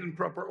stones laid in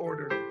proper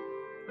order.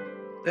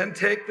 Then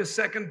take the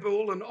second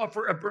bull and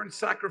offer a burnt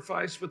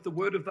sacrifice with the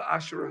wood of the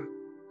Asherah.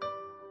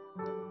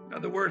 In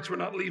other words, we're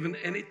not leaving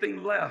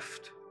anything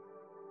left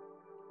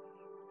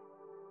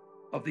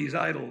of these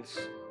idols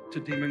to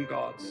demon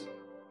gods.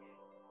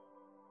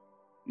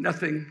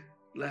 Nothing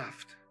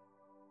left.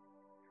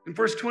 In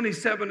verse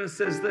 27, it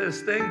says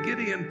this: Then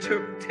Gideon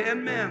took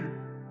 10 men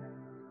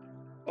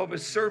of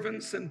his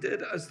servants and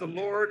did as the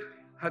Lord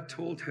had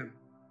told him.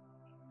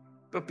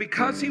 But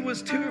because he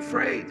was too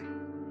afraid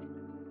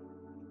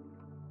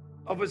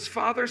of his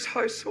father's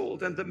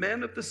household and the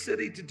men of the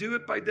city to do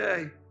it by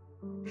day,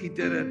 he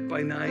did it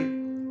by night.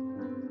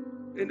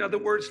 In other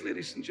words,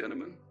 ladies and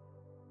gentlemen,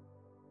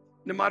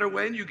 no matter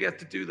when you get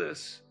to do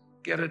this,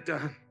 get it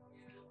done.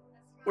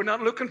 We're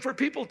not looking for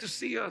people to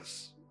see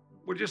us.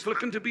 We're just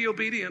looking to be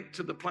obedient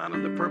to the plan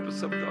and the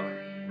purpose of God.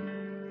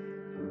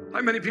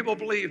 How many people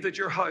believe that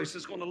your house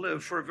is going to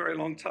live for a very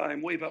long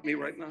time? Wave at me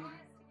right now.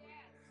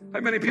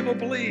 How many people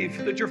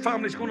believe that your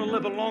family's going to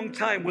live a long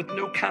time with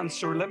no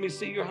cancer? Let me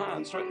see your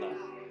hands right now.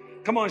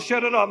 Come on,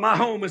 shout it out. My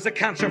home is a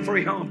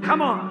cancer-free home.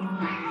 Come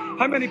on.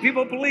 How many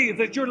people believe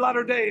that your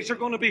latter days are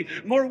going to be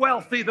more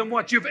wealthy than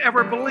what you've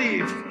ever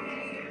believed?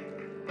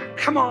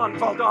 Come on,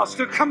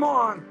 Valdosta. Come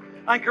on,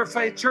 Anchor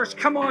Faith Church.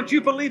 Come on. Do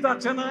you believe that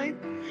tonight?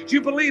 Do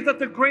you believe that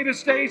the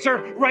greatest days are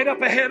right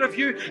up ahead of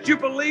you? Do you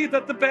believe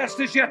that the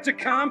best is yet to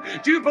come?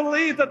 Do you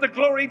believe that the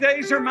glory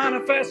days are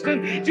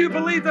manifesting? Do you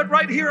believe that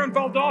right here in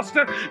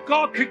Valdosta,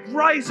 God could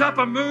rise up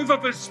a move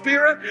of His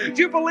Spirit?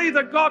 Do you believe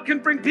that God can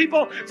bring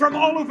people from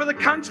all over the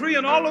country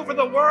and all over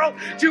the world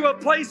to a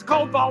place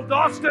called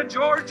Valdosta,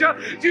 Georgia?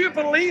 Do you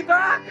believe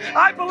that?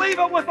 I believe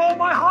it with all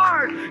my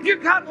heart. You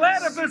can't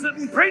let a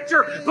visiting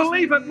preacher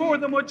believe it more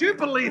than what you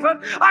believe it.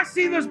 I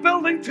see this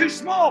building too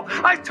small.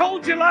 I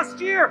told you last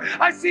year,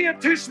 I see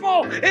it too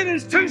small. It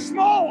is too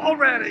small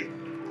already.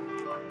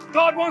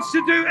 God wants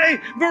to do a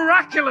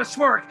miraculous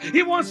work.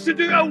 He wants to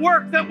do a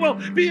work that will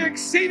be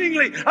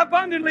exceedingly,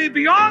 abundantly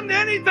beyond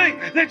anything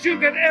that you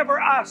could ever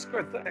ask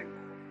or think.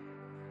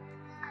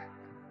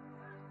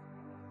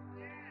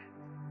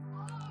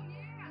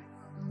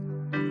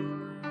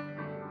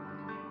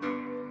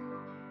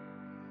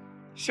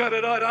 Shout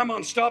it out. I'm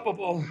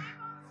unstoppable.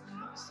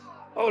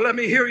 Oh, let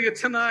me hear you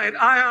tonight.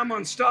 I am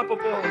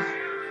unstoppable.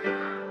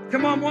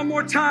 Come on, one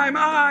more time.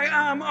 I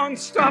am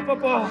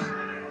unstoppable.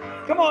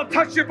 Come on,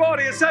 touch your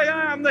body and say,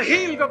 I am the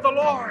healed of the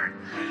Lord.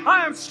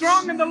 I am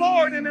strong in the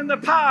Lord and in the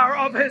power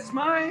of His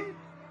might.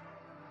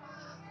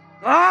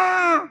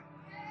 Ah!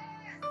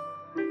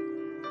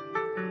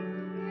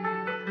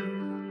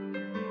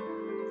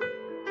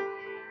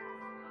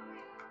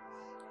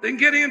 Then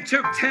Gideon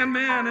took 10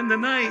 men in the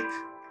night.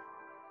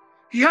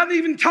 He hadn't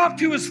even talked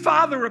to his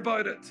father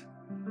about it.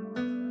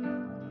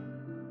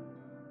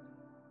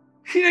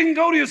 He didn't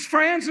go to his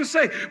friends and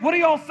say, what do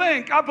y'all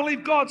think? I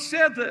believe God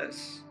said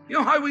this. You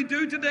know how we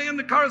do today in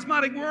the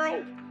charismatic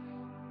world?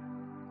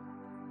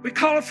 We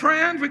call a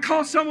friend, we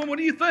call someone, what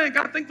do you think?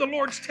 I think the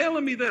Lord's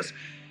telling me this.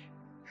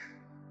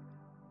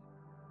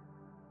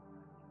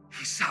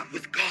 He sat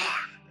with God.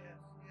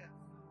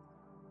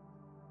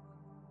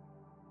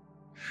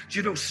 Do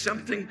you know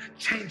something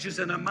changes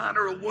in a man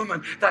or a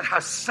woman that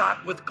has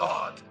sat with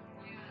God?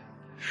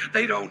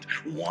 They don't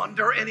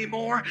wander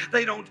anymore.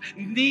 They don't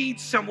need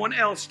someone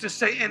else to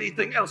say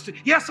anything else.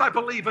 Yes, I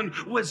believe in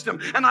wisdom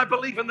and I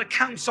believe in the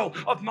counsel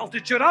of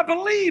multitude. I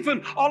believe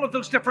in all of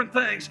those different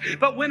things.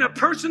 But when a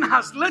person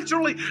has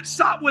literally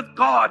sat with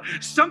God,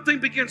 something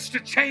begins to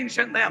change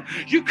in them.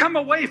 You come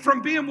away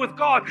from being with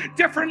God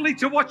differently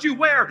to what you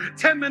were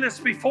 10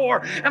 minutes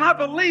before. And I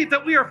believe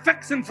that we are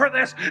fixing for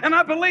this. And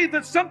I believe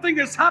that something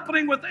is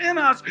happening within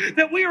us,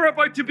 that we are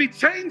about to be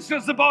changed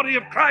as the body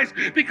of Christ,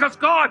 because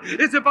God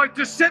is about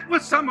to sit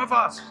with some of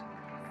us.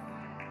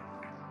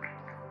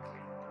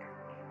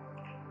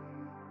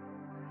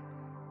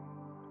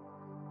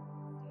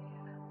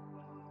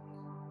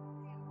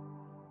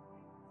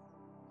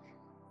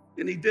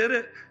 And he did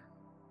it.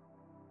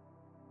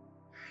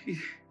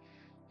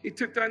 He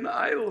took down the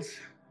idols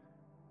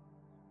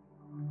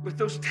with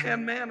those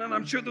 10 men, and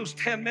I'm sure those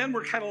 10 men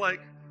were kind of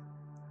like,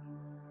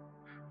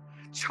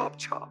 chop,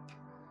 chop.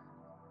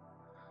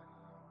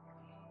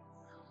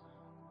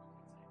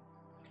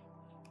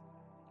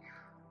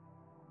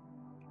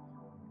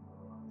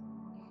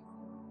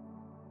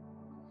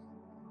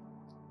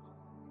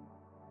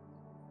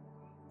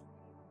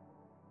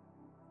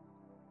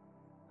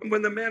 And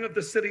when the men of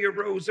the city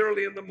arose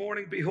early in the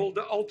morning, behold,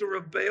 the altar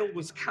of Baal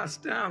was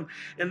cast down,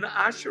 and the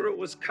Asherah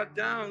was cut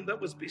down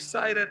that was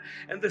beside it,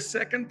 and the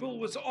second bull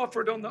was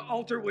offered on the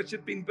altar which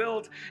had been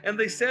built. And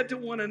they said to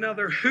one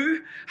another,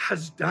 who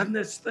has done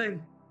this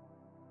thing?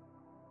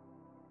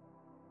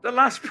 The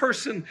last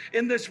person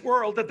in this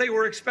world that they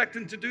were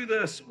expecting to do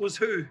this was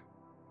who?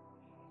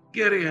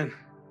 Gideon.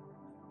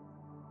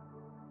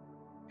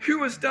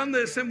 Who has done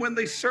this? And when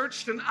they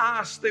searched and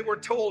asked, they were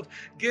told,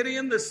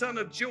 Gideon, the son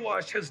of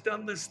Joash, has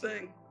done this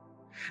thing.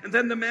 And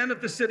then the men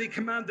of the city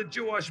commanded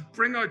Joash,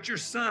 bring out your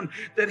son,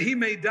 that he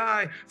may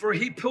die, for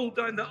he pulled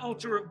down the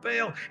altar of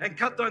Baal and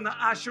cut down the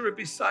Asherah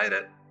beside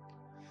it.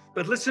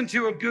 But listen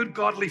to a good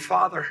godly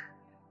father.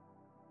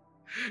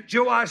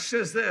 Joash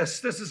says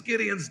this is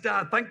Gideon's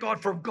dad. Thank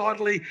God for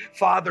godly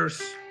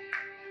fathers.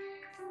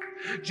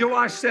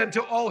 Joash said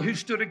to all who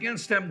stood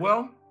against him,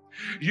 well,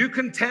 you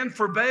contend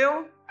for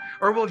Baal,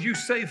 or will you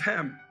save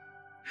him?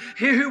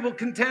 He who will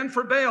contend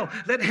for Baal,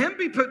 let him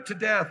be put to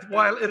death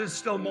while it is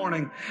still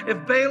morning.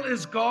 If Baal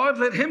is God,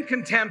 let him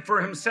contend for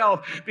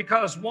himself,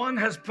 because one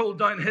has pulled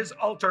down his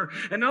altar.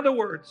 In other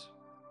words,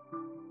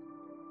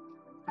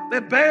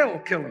 let Baal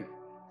kill him,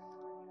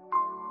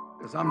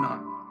 because I'm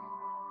not.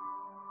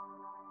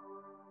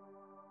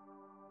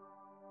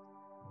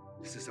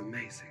 This is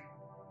amazing.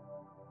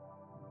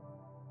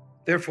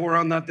 Therefore,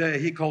 on that day,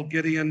 he called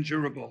Gideon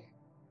Jerubbaal,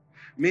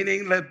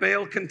 meaning let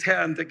Baal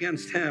contend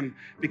against him,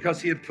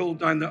 because he had pulled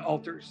down the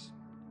altars.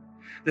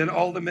 Then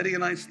all the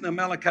Midianites and the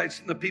Amalekites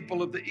and the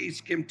people of the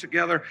east came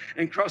together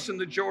and crossing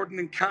the Jordan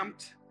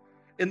encamped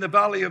in the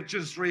valley of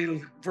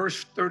Jezreel.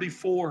 Verse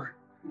 34.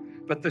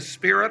 But the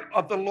Spirit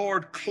of the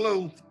Lord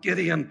clothed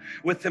Gideon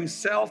with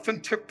himself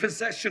and took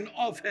possession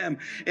of him.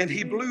 And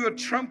he blew a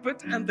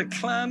trumpet, and the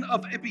clan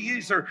of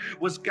Abiezer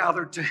was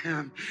gathered to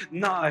him.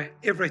 Now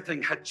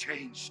everything had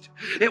changed.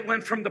 It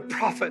went from the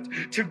prophet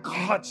to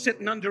God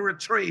sitting under a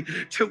tree,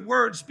 to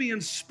words being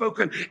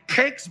spoken,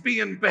 cakes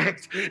being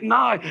baked.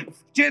 Now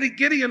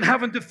Gideon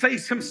having to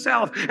face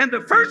himself. And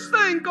the first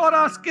thing God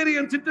asked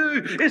Gideon to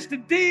do is to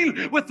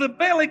deal with the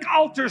Baalic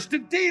altars, to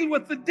deal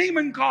with the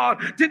demon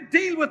god, to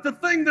deal with the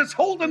thing that's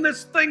holding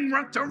this thing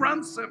to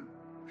ransom.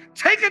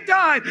 Take it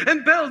down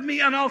and build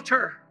me an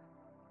altar.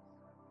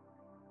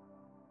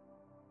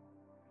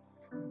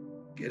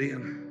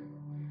 Gideon,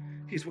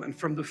 he's went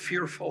from the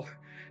fearful,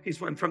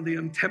 he's went from the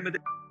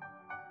intimidated.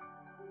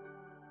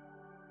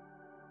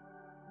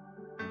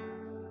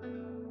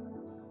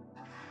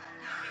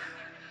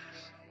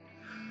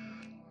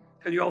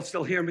 Can you all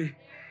still hear me?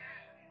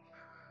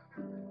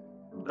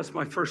 That's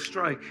my first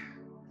strike.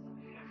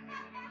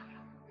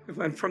 It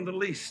went from the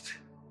least,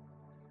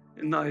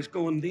 and now he's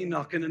going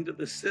knee-knocking into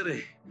the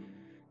city.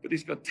 But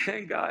he's got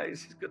 10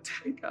 guys. He's got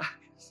 10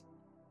 guys.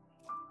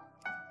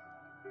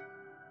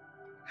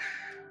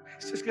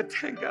 He's just got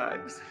 10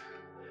 guys.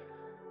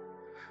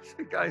 I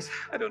said, guys,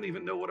 I don't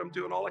even know what I'm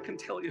doing. All I can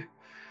tell you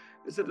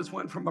is that it's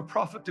went from a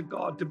prophet to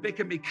God to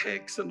baking me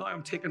cakes, and now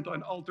I'm taking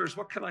down altars.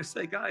 What can I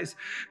say, guys?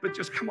 But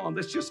just come on,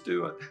 let's just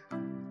do it.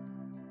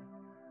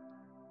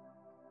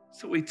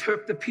 So he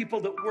took the people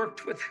that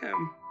worked with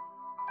him.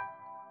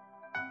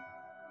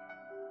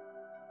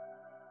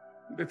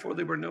 Before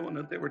they were knowing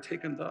it, they were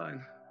taken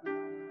down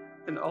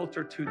an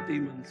altar to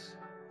demons.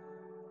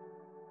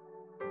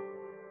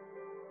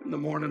 In the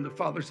morning, the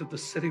fathers of the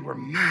city were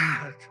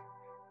mad.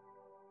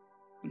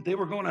 And they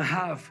were going to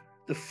have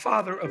the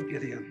father of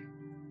Gideon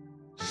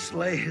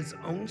slay his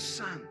own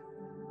son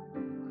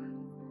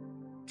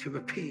to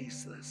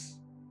appease this.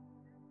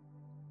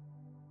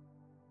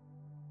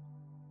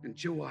 And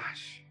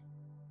Joash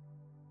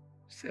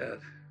said,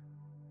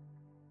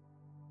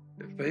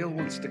 if Baal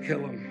wants to kill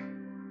him,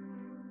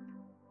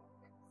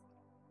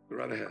 go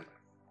right ahead.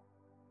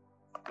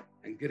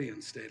 And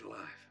Gideon stayed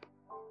alive.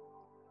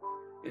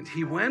 And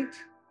he went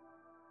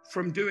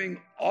from doing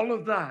all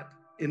of that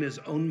in his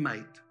own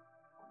might.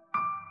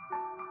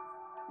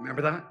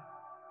 Remember that?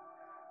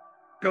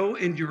 Go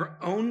in your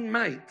own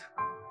might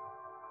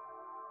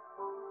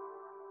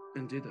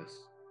and do this.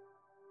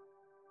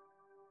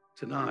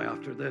 To now,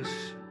 after this,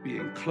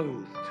 being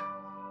clothed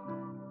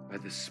by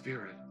the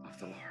Spirit of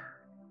the Lord.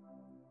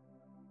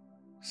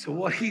 So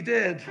what he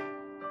did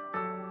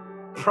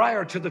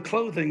prior to the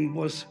clothing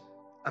was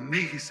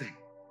amazing.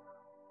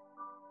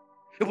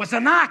 It was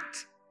an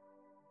act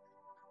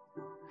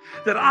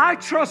that I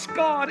trust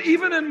God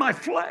even in my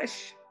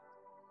flesh.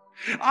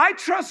 I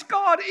trust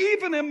God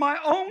even in my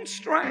own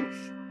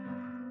strength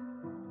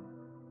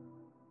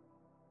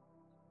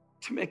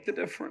to make the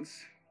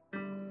difference.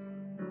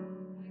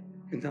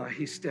 And now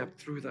he stepped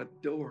through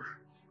that door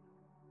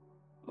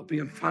of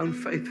being found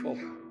faithful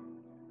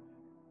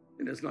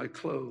and is now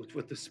clothed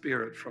with the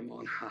Spirit from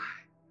on high.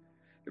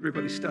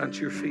 Everybody stand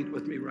to your feet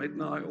with me right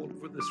now all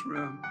over this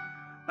room.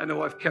 I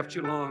know I've kept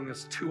you long.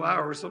 It's 2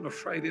 hours on a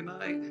Friday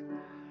night.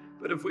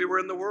 But if we were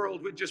in the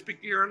world, we'd just be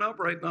gearing up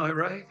right now,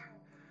 right?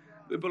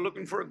 We'd be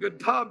looking for a good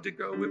pub to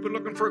go. We'd be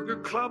looking for a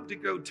good club to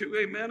go to.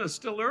 Amen. It's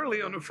still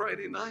early on a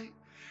Friday night.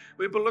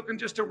 We'd be looking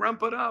just to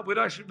ramp it up. We'd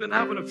actually been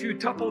having a few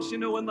tuples,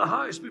 in the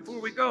house before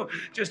we go,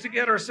 just to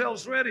get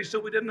ourselves ready so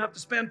we didn't have to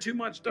spend too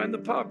much down the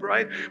pub,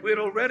 right? We'd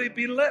already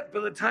be lit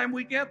by the time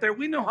we get there.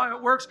 We know how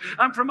it works.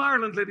 I'm from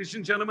Ireland, ladies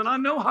and gentlemen. I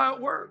know how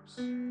it works.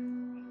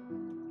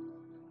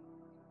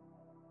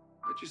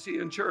 But you see,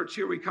 in church,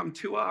 here we come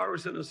 2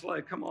 hours, and it's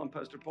like, come on,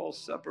 Pastor Paul,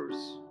 suppers.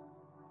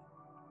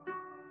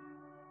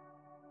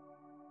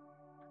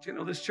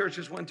 But this church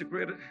has went to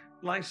great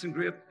lengths and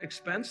great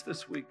expense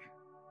this week,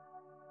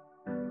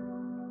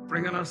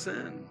 bringing us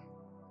in,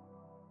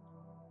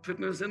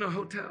 putting us in a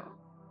hotel.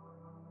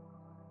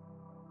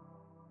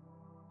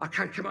 I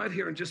can't come out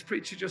here and just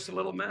preach you just a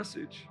little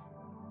message.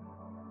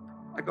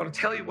 I got to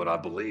tell you what I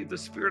believe the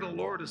Spirit of the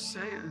Lord is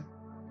saying.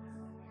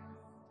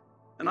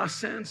 And I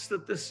sense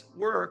that this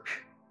work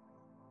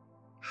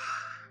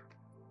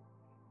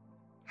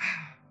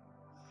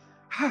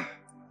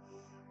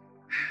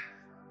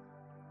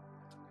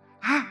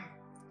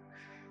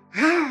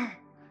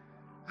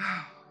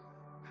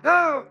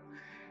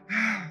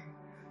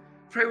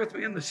pray with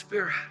me in the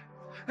Spirit.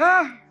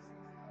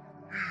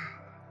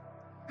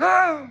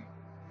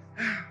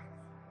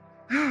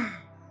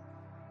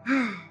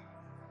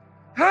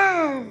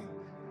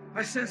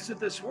 I sense that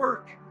this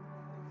work,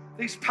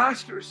 these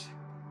pastors,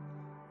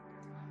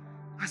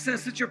 I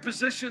sense that you're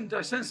positioned.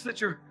 I sense that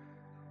you're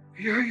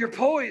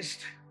poised.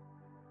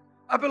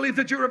 I believe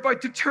that you're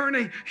about to turn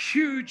a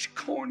huge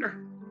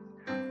corner.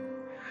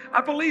 I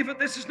believe that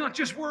this is not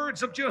just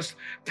words of just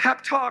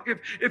pep talk.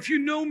 If you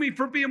know me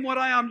for being what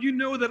I am, you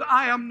know that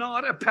I am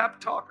not a pep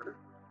talker.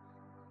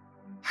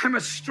 I'm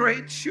a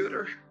straight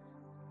shooter.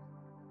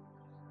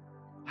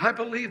 I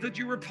believe that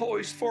you were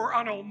poised for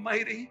an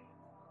almighty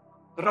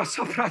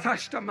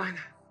Rasapradashtamana.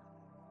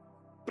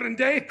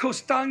 Prende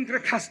costangre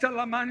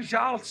castella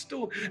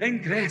manjalsto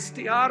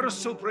engresti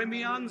arso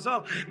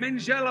premianzal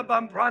mengela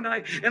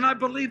bambranai. And I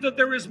believe that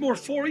there is more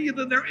for you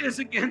than there is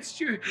against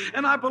you.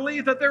 And I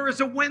believe that there is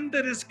a wind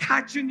that is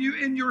catching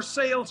you in your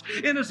sails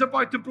and is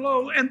about to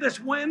blow. And this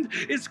wind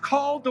is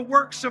called the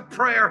works of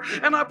prayer.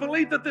 And I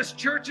believe that this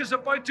church is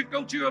about to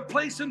go to a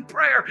place in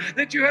prayer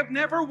that you have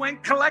never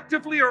went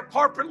collectively or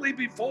corporately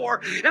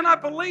before. And I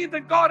believe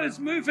that God is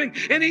moving,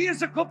 and He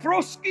is a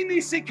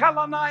koproskini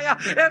kalanaya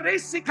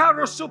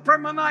eresikaros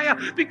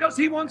because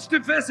He wants to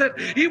visit.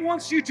 He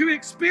wants you to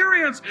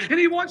experience, and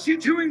He wants you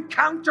to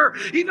encounter.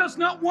 He does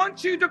not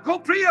want you to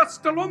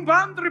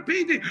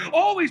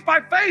always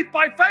by faith,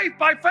 by faith,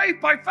 by faith,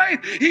 by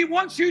faith. He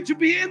wants you to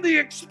be in the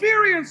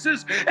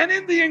experiences and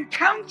in the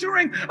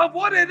encountering of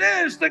what it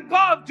is that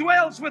God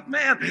dwells with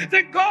man,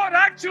 that God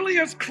actually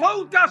has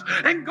clothed us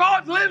and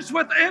God lives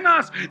within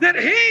us, that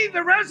He,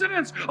 the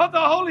residence of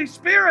the Holy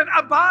Spirit,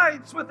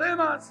 abides within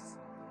us.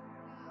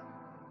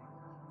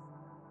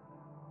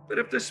 But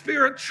if the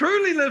Spirit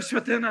truly lives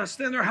within us,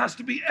 then there has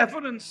to be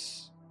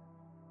evidence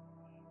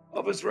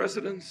of His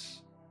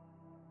residence.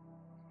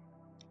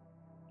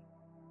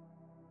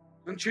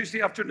 On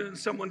Tuesday afternoon,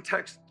 someone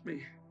texted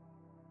me.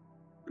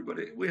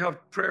 Everybody, we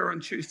have prayer on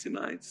Tuesday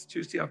nights,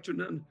 Tuesday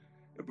afternoon.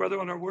 A brother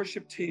on our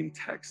worship team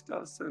texted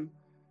us and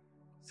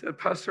said,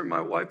 Pastor, my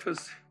wife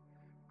has,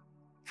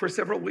 for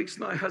several weeks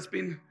now, has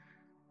been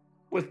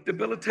with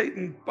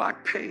debilitating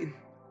back pain.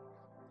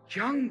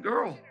 Young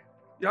girl,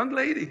 young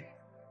lady.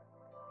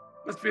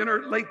 Must be in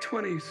her late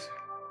 20s.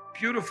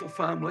 Beautiful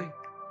family.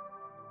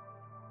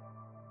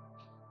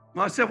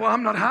 And I said, well,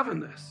 I'm not having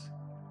this.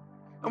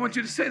 I want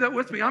you to say that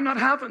with me. I'm not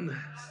having this.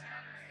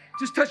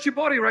 Just touch your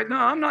body right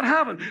now. I'm not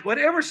having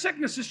whatever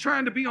sickness is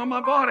trying to be on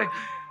my body.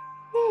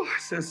 Oh, I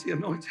sense the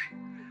anointing.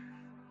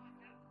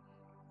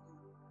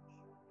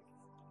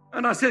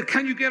 And I said,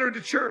 can you get her to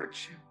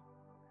church?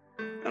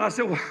 And I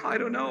said, well, I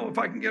don't know if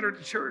I can get her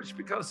to church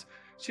because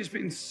she's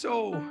been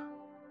so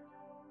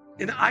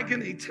in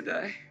agony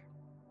today.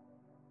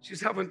 She's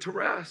having to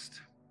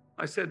rest.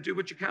 I said, do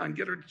what you can.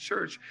 Get her to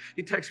church.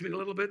 He texts me a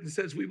little bit and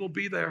says, we will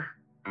be there.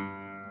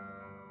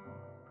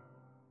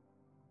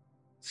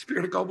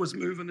 Spirit of God was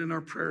moving in our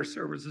prayer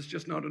service. It's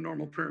just not a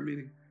normal prayer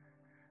meeting.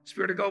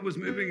 Spirit of God was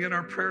moving in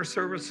our prayer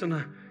service,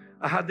 and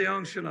I had the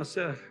unction. I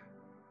said,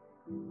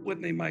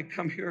 Whitney might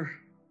come here.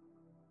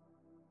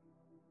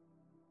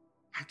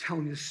 I'm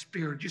telling you,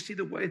 Spirit, you see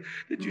the way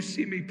that you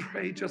see me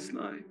pray just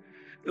now?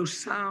 Those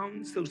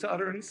sounds, those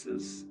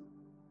utterances.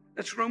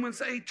 That's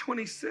Romans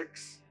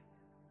 8:26.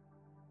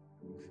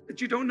 That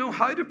you don't know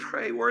how to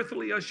pray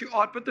worthily as you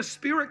ought, but the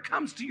Spirit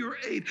comes to your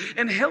aid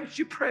and helps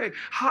you pray.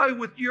 How?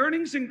 With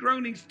yearnings and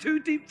groanings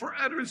too deep for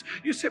utterance.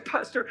 You say,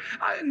 Pastor,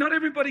 not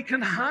everybody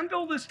can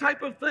handle this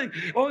type of thing.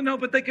 Oh no,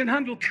 but they can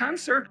handle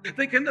cancer.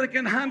 They can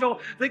handle,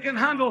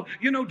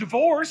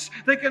 divorce.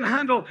 They can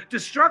handle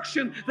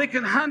destruction. They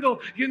can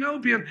handle,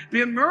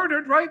 being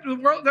murdered, right?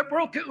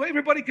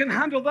 Everybody can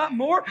handle that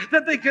more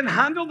than they can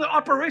handle the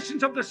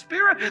operations of the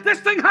Spirit. This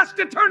thing has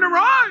to turn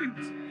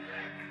around.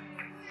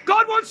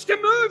 God wants to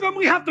move, and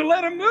we have to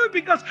let Him move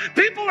because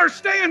people are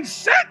staying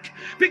sick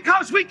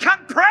because we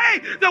can't pray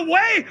the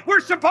way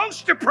we're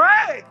supposed to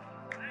pray.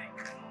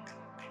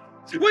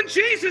 When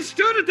Jesus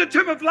stood at the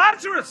tomb of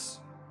Lazarus,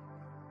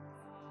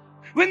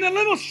 when the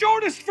little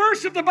shortest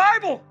verse of the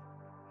Bible,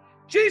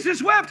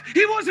 Jesus wept.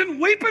 He wasn't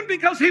weeping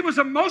because he was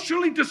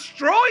emotionally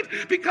destroyed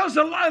because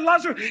of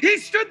Lazarus. He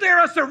stood there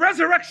as the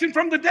resurrection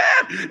from the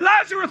dead.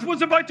 Lazarus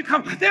was about to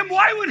come. Then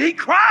why would he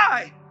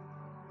cry?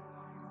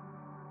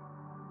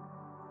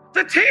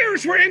 The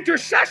tears were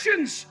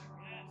intercessions.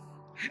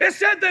 It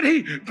said that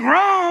he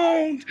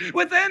groaned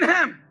within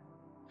him.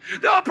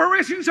 The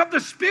operations of the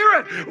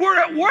Spirit were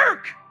at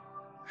work.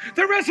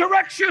 The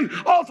resurrection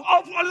of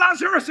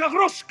Lazarus,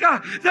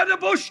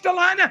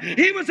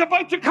 he was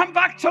about to come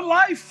back to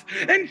life.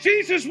 And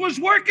Jesus was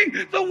working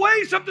the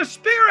ways of the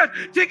Spirit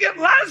to get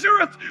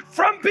Lazarus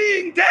from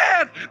being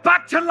dead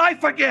back to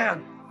life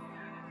again.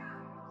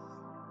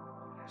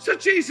 So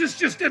Jesus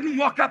just didn't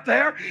walk up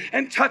there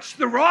and touch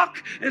the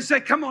rock and say,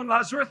 come on,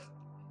 Lazarus.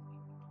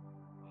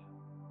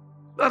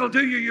 That'll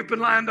do you. You've been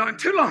lying down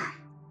too long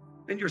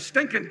and you're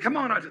stinking. Come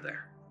on out of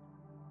there.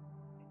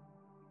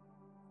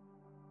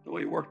 No,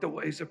 he worked the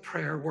ways of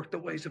prayer, worked the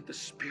ways of the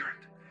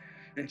Spirit.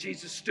 And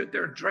Jesus stood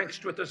there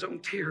drenched with his own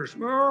tears.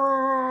 And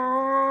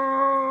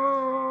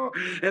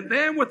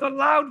then with a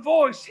loud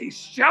voice, he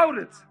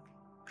shouted,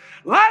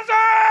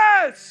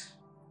 Lazarus!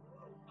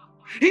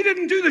 He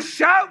didn't do the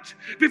shout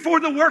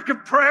before the work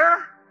of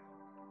prayer.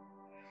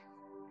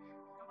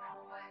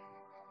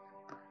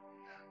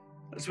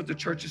 That's what the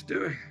church is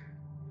doing.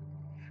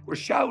 We're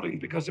shouting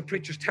because the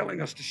preacher's telling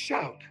us to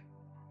shout.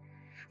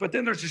 But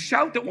then there's a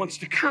shout that wants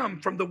to come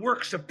from the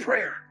works of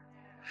prayer.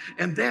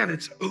 And then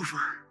it's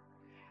over.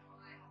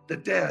 The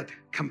dead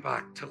come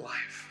back to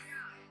life.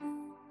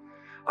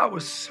 I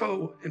was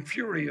so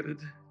infuriated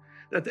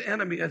that the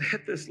enemy had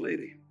hit this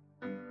lady.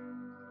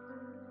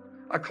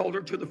 I called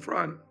her to the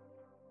front.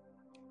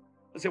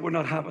 I said, we're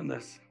not having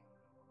this.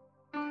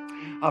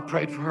 I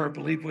prayed for her,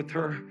 believed with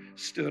her,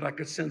 stood. I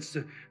could sense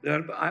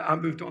that I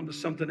moved on to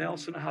something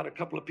else, and I had a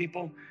couple of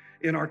people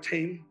in our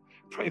team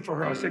pray for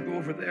her. I said, go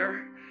over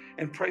there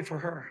and pray for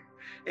her.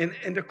 And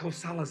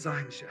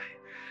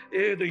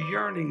the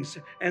yearnings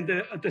and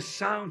the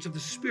sounds of the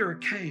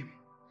Spirit came.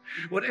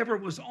 Whatever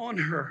was on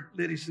her,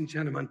 ladies and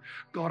gentlemen,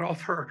 got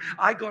off her.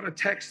 I got a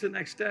text the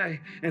next day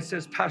and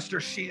says, Pastor,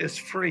 she is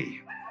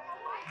free.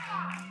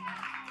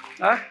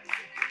 Huh?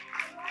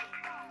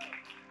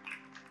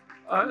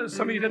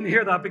 Some of you didn't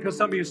hear that because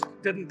some of you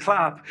didn't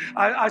clap.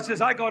 I says,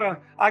 I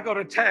got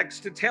a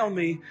text to tell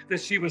me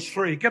that she was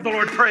free. Give the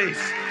Lord praise.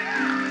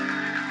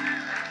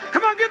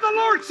 Come on, give the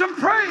Lord some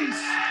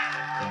praise.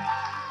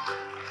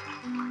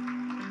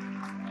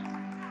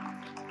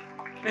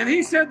 And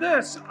he said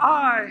this,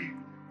 I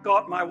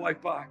got my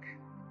wife back.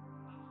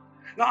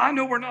 Now, I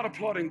know we're not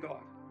applauding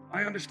God.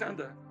 I understand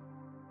that.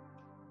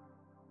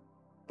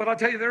 But I'll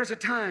tell you, there's a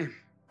time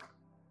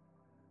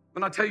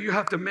when I tell you, you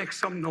have to make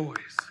some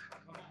noise.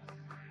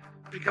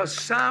 Because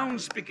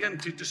sounds begin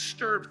to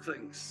disturb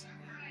things.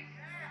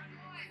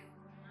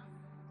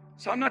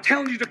 So I'm not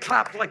telling you to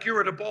clap like you're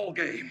at a ball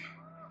game.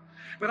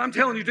 But I'm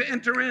telling you to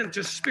enter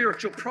into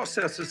spiritual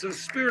processes and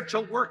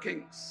spiritual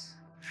workings.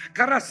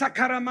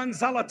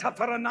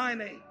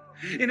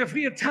 And if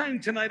we had time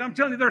tonight, I'm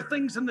telling you, there are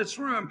things in this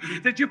room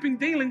that you've been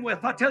dealing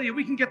with. I tell you,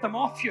 we can get them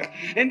off you.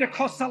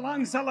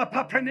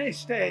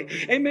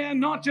 Amen.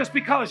 Not just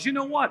because, you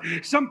know what,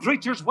 some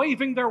preachers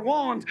waving their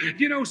wand,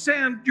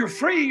 saying, you're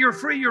free, you're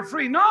free, you're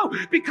free. No,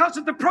 because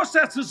of the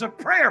processes of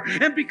prayer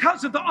and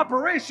because of the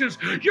operations,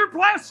 you're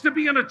blessed to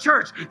be in a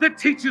church that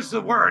teaches the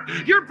word.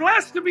 You're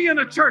blessed to be in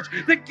a church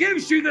that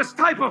gives you this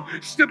type of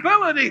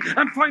stability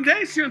and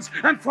foundations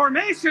and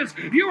formations.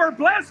 You are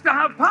blessed to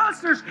have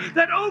pastors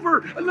that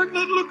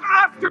look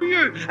after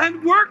you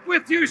and work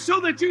with you so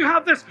that you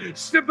have this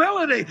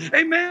stability.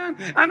 Amen.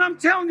 And I'm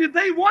telling you,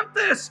 they want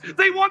this.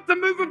 They want the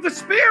move of the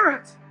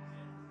Spirit.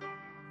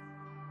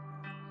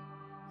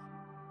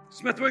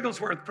 Smith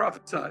Wigglesworth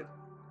prophesied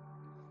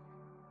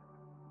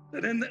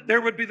that there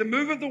would be the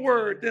move of the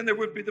Word, then there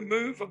would be the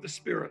move of the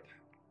Spirit.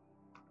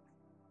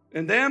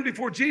 And then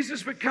before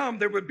Jesus would come,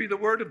 there would be the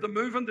Word of the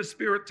move and the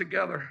Spirit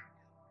together.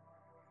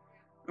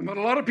 And what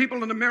a lot of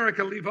people in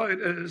America leave out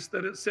is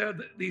that it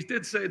said, these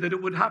did say that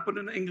it would happen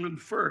in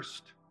England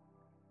first,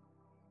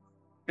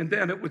 and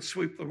then it would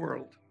sweep the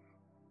world.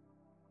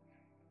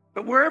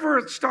 But wherever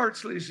it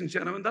starts, ladies and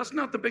gentlemen, that's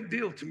not the big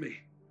deal to me,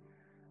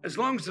 as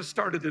long as it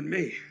started in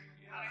me.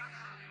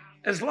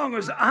 As long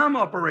as I'm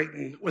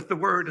operating with the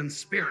Word and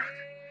Spirit.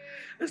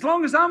 As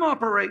long as I'm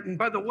operating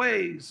by the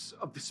ways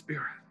of the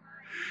Spirit.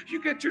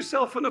 You get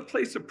yourself in a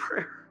place of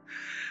prayer.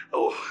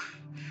 Oh,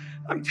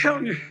 I'm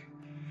telling you,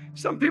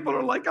 some people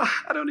are like,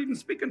 I don't even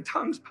speak in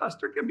tongues,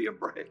 Pastor, give me a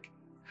break.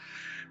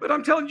 But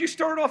I'm telling you, you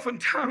start off in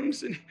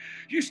tongues and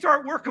you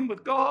start working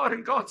with God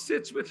and God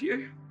sits with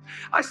you.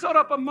 I sat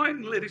up a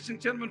mountain, ladies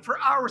and gentlemen, for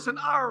hours and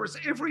hours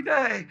every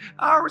day.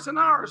 Hours and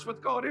hours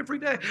with God every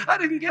day. I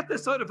didn't get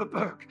this out of a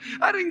book.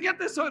 I didn't get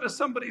this out of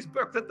somebody's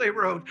book that they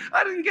wrote.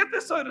 I didn't get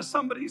this out of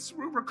somebody's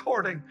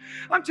recording.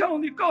 I'm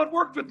telling you, God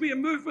worked with me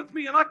and moved with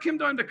me. And I came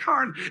down to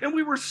Cairn and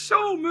we were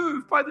so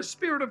moved by the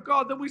Spirit of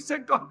God that we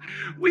said, God,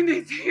 we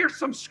need to hear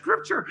some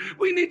scripture.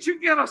 We need you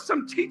to get us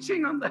some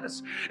teaching on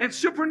this. And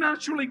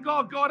supernaturally,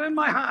 God got in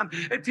my hand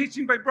a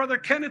teaching by Brother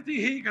Kenneth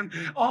E. Hagan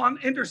on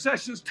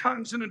intercessions,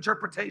 tongues, and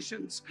interpretation.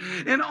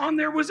 And on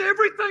there was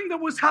everything that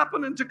was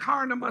happening to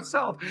Cairn and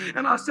myself.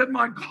 And I said,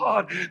 my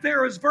God,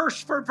 there is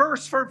verse for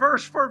verse for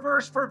verse for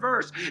verse for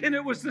verse. And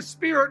it was the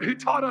Spirit who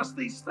taught us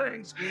these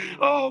things.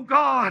 Oh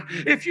God,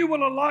 if you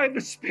will allow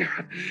the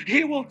Spirit,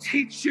 He will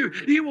teach you.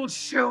 He will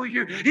show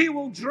you. He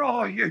will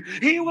draw you.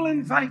 He will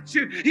invite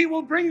you. He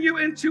will bring you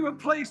into a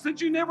place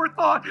that you never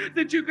thought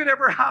that you could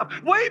ever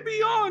have. Way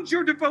beyond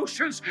your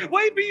devotions,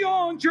 way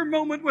beyond your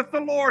moment with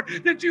the Lord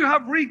that you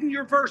have reading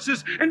your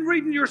verses and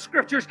reading your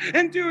scriptures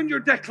and doing your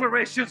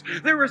declarations.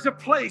 There is a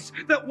place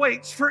that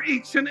waits for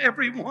each and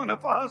every one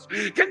of us.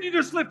 Can you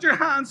just lift your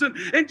hands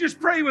and just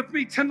pray with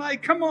me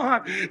tonight? Come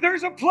on.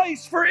 There's a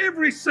place for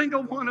every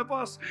single one of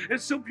us.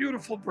 It's so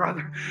beautiful,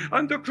 brother.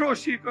 Under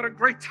cross, you've got a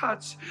great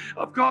touch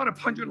of God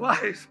upon your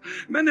life.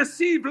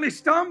 Menacibly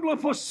stumble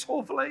for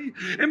softly.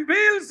 In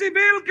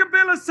Beelzebul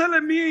Kabila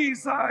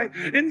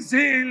Salamizai. In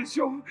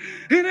Zilsho.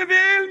 In a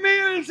veil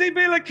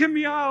Milzibila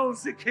Kimial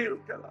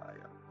Zikilkalaya.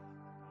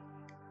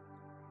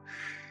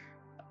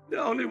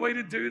 The only way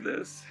to do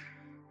this,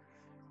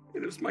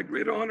 it is my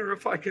great honor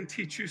if I can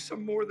teach you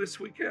some more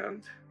this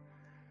weekend.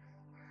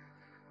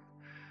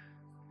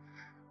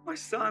 My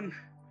son,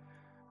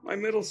 my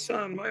middle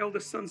son, my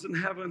eldest son's in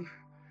heaven.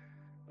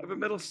 I have a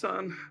middle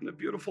son and a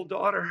beautiful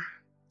daughter.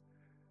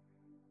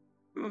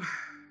 When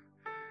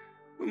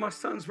my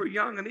sons were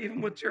young, and even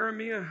with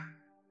Jeremiah,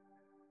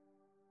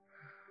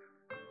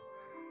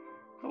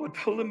 I would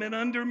pull them in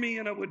under me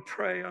and I would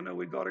pray. I know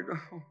we got to go.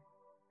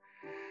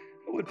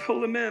 I would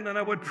pull them in and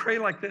I would pray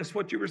like this,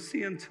 what you were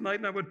seeing tonight,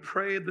 and I would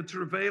pray the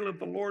travail of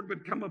the Lord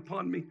would come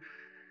upon me.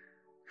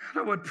 And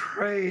I would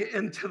pray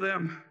into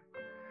them.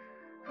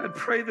 I'd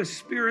pray the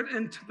Spirit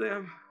into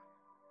them.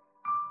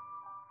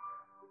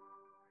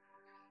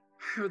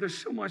 There's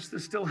so much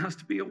that still has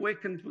to be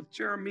awakened with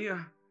Jeremiah.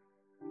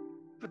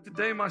 But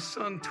today, my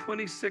son,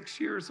 26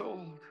 years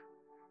old,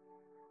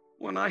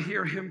 when I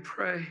hear him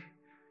pray,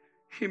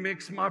 he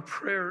makes my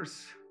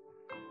prayers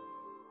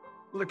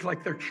look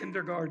like they're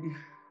kindergarten.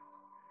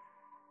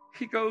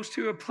 He goes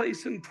to a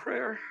place in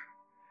prayer.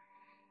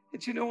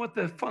 And you know what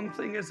the fun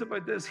thing is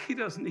about this? He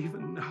doesn't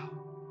even know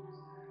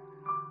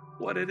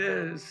what it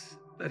is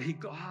that he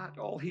got.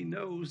 All he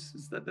knows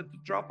is that at the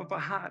drop of a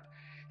hat,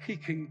 he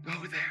can go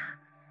there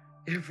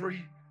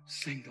every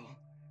single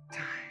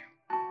time.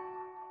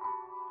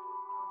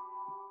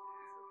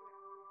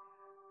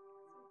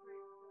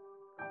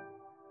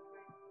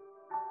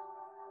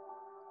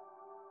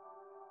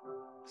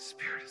 The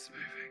Spirit is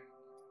moving.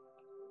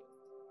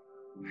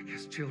 I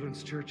guess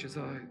Children's Church is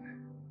out.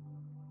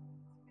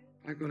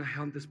 I'm going to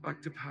hand this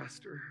back to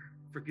Pastor.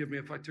 Forgive me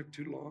if I took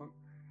too long.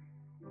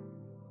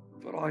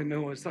 But all I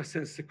know is I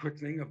sense the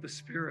quickening of the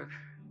Spirit.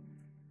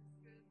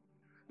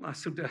 And I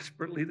so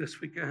desperately this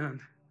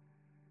weekend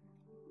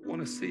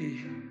want to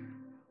see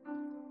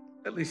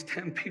at least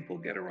 10 people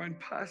get around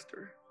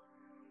Pastor.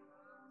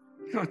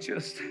 Not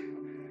just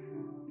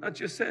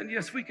saying,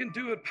 yes, we can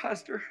do it,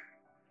 Pastor.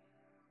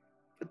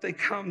 But they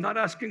come not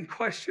asking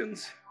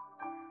questions,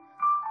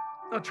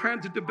 not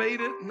trying to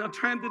debate it, not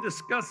trying to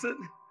discuss it.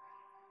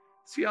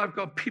 See, I've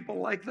got people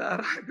like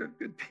that. I've got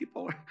good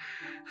people.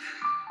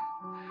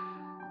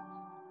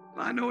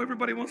 I know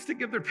everybody wants to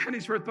give their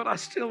penny's worth, but I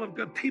still have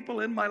got people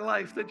in my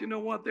life that, you know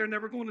what, they're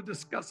never going to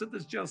discuss it.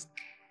 It's just,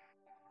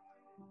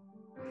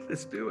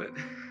 let's do it.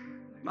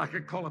 And I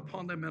could call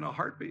upon them in a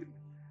heartbeat.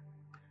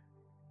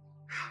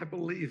 I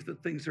believe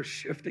that things are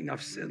shifting.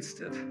 I've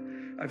sensed it.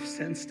 I've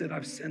sensed it.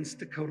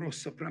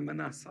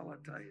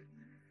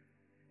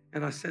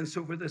 And I sense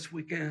over this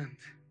weekend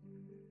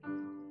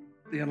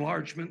the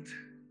enlargement,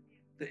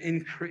 the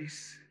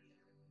increase,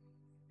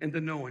 and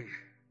the knowing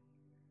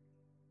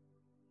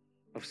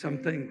of some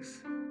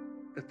things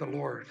that the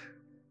Lord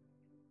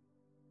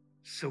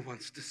so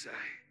wants to say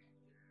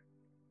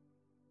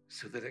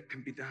so that it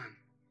can be done.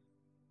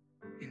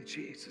 In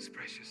Jesus'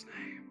 precious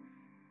name.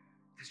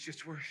 Let's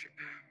just worship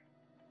Him.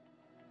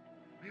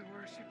 We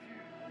worship You.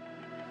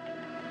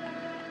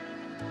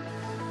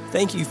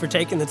 Thank you for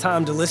taking the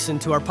time to listen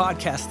to our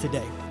podcast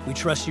today. We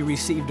trust you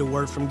received a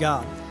word from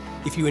God.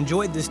 If you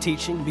enjoyed this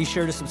teaching, be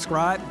sure to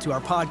subscribe to our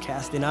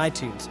podcast in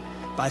iTunes.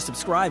 By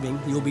subscribing,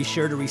 you'll be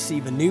sure to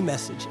receive a new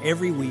message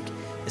every week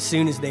as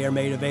soon as they are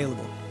made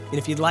available. And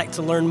if you'd like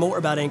to learn more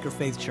about Anchor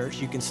Faith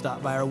Church, you can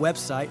stop by our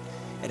website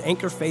at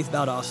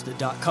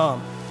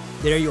anchorfaithvaldosta.com.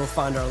 There you'll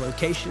find our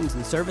locations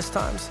and service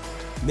times,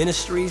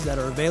 ministries that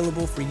are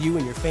available for you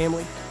and your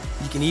family.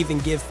 You can even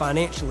give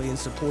financially in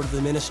support of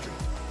the ministry.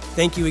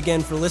 Thank you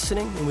again for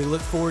listening, and we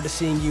look forward to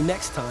seeing you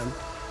next time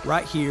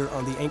right here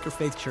on the Anchor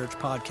Faith Church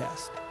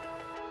podcast.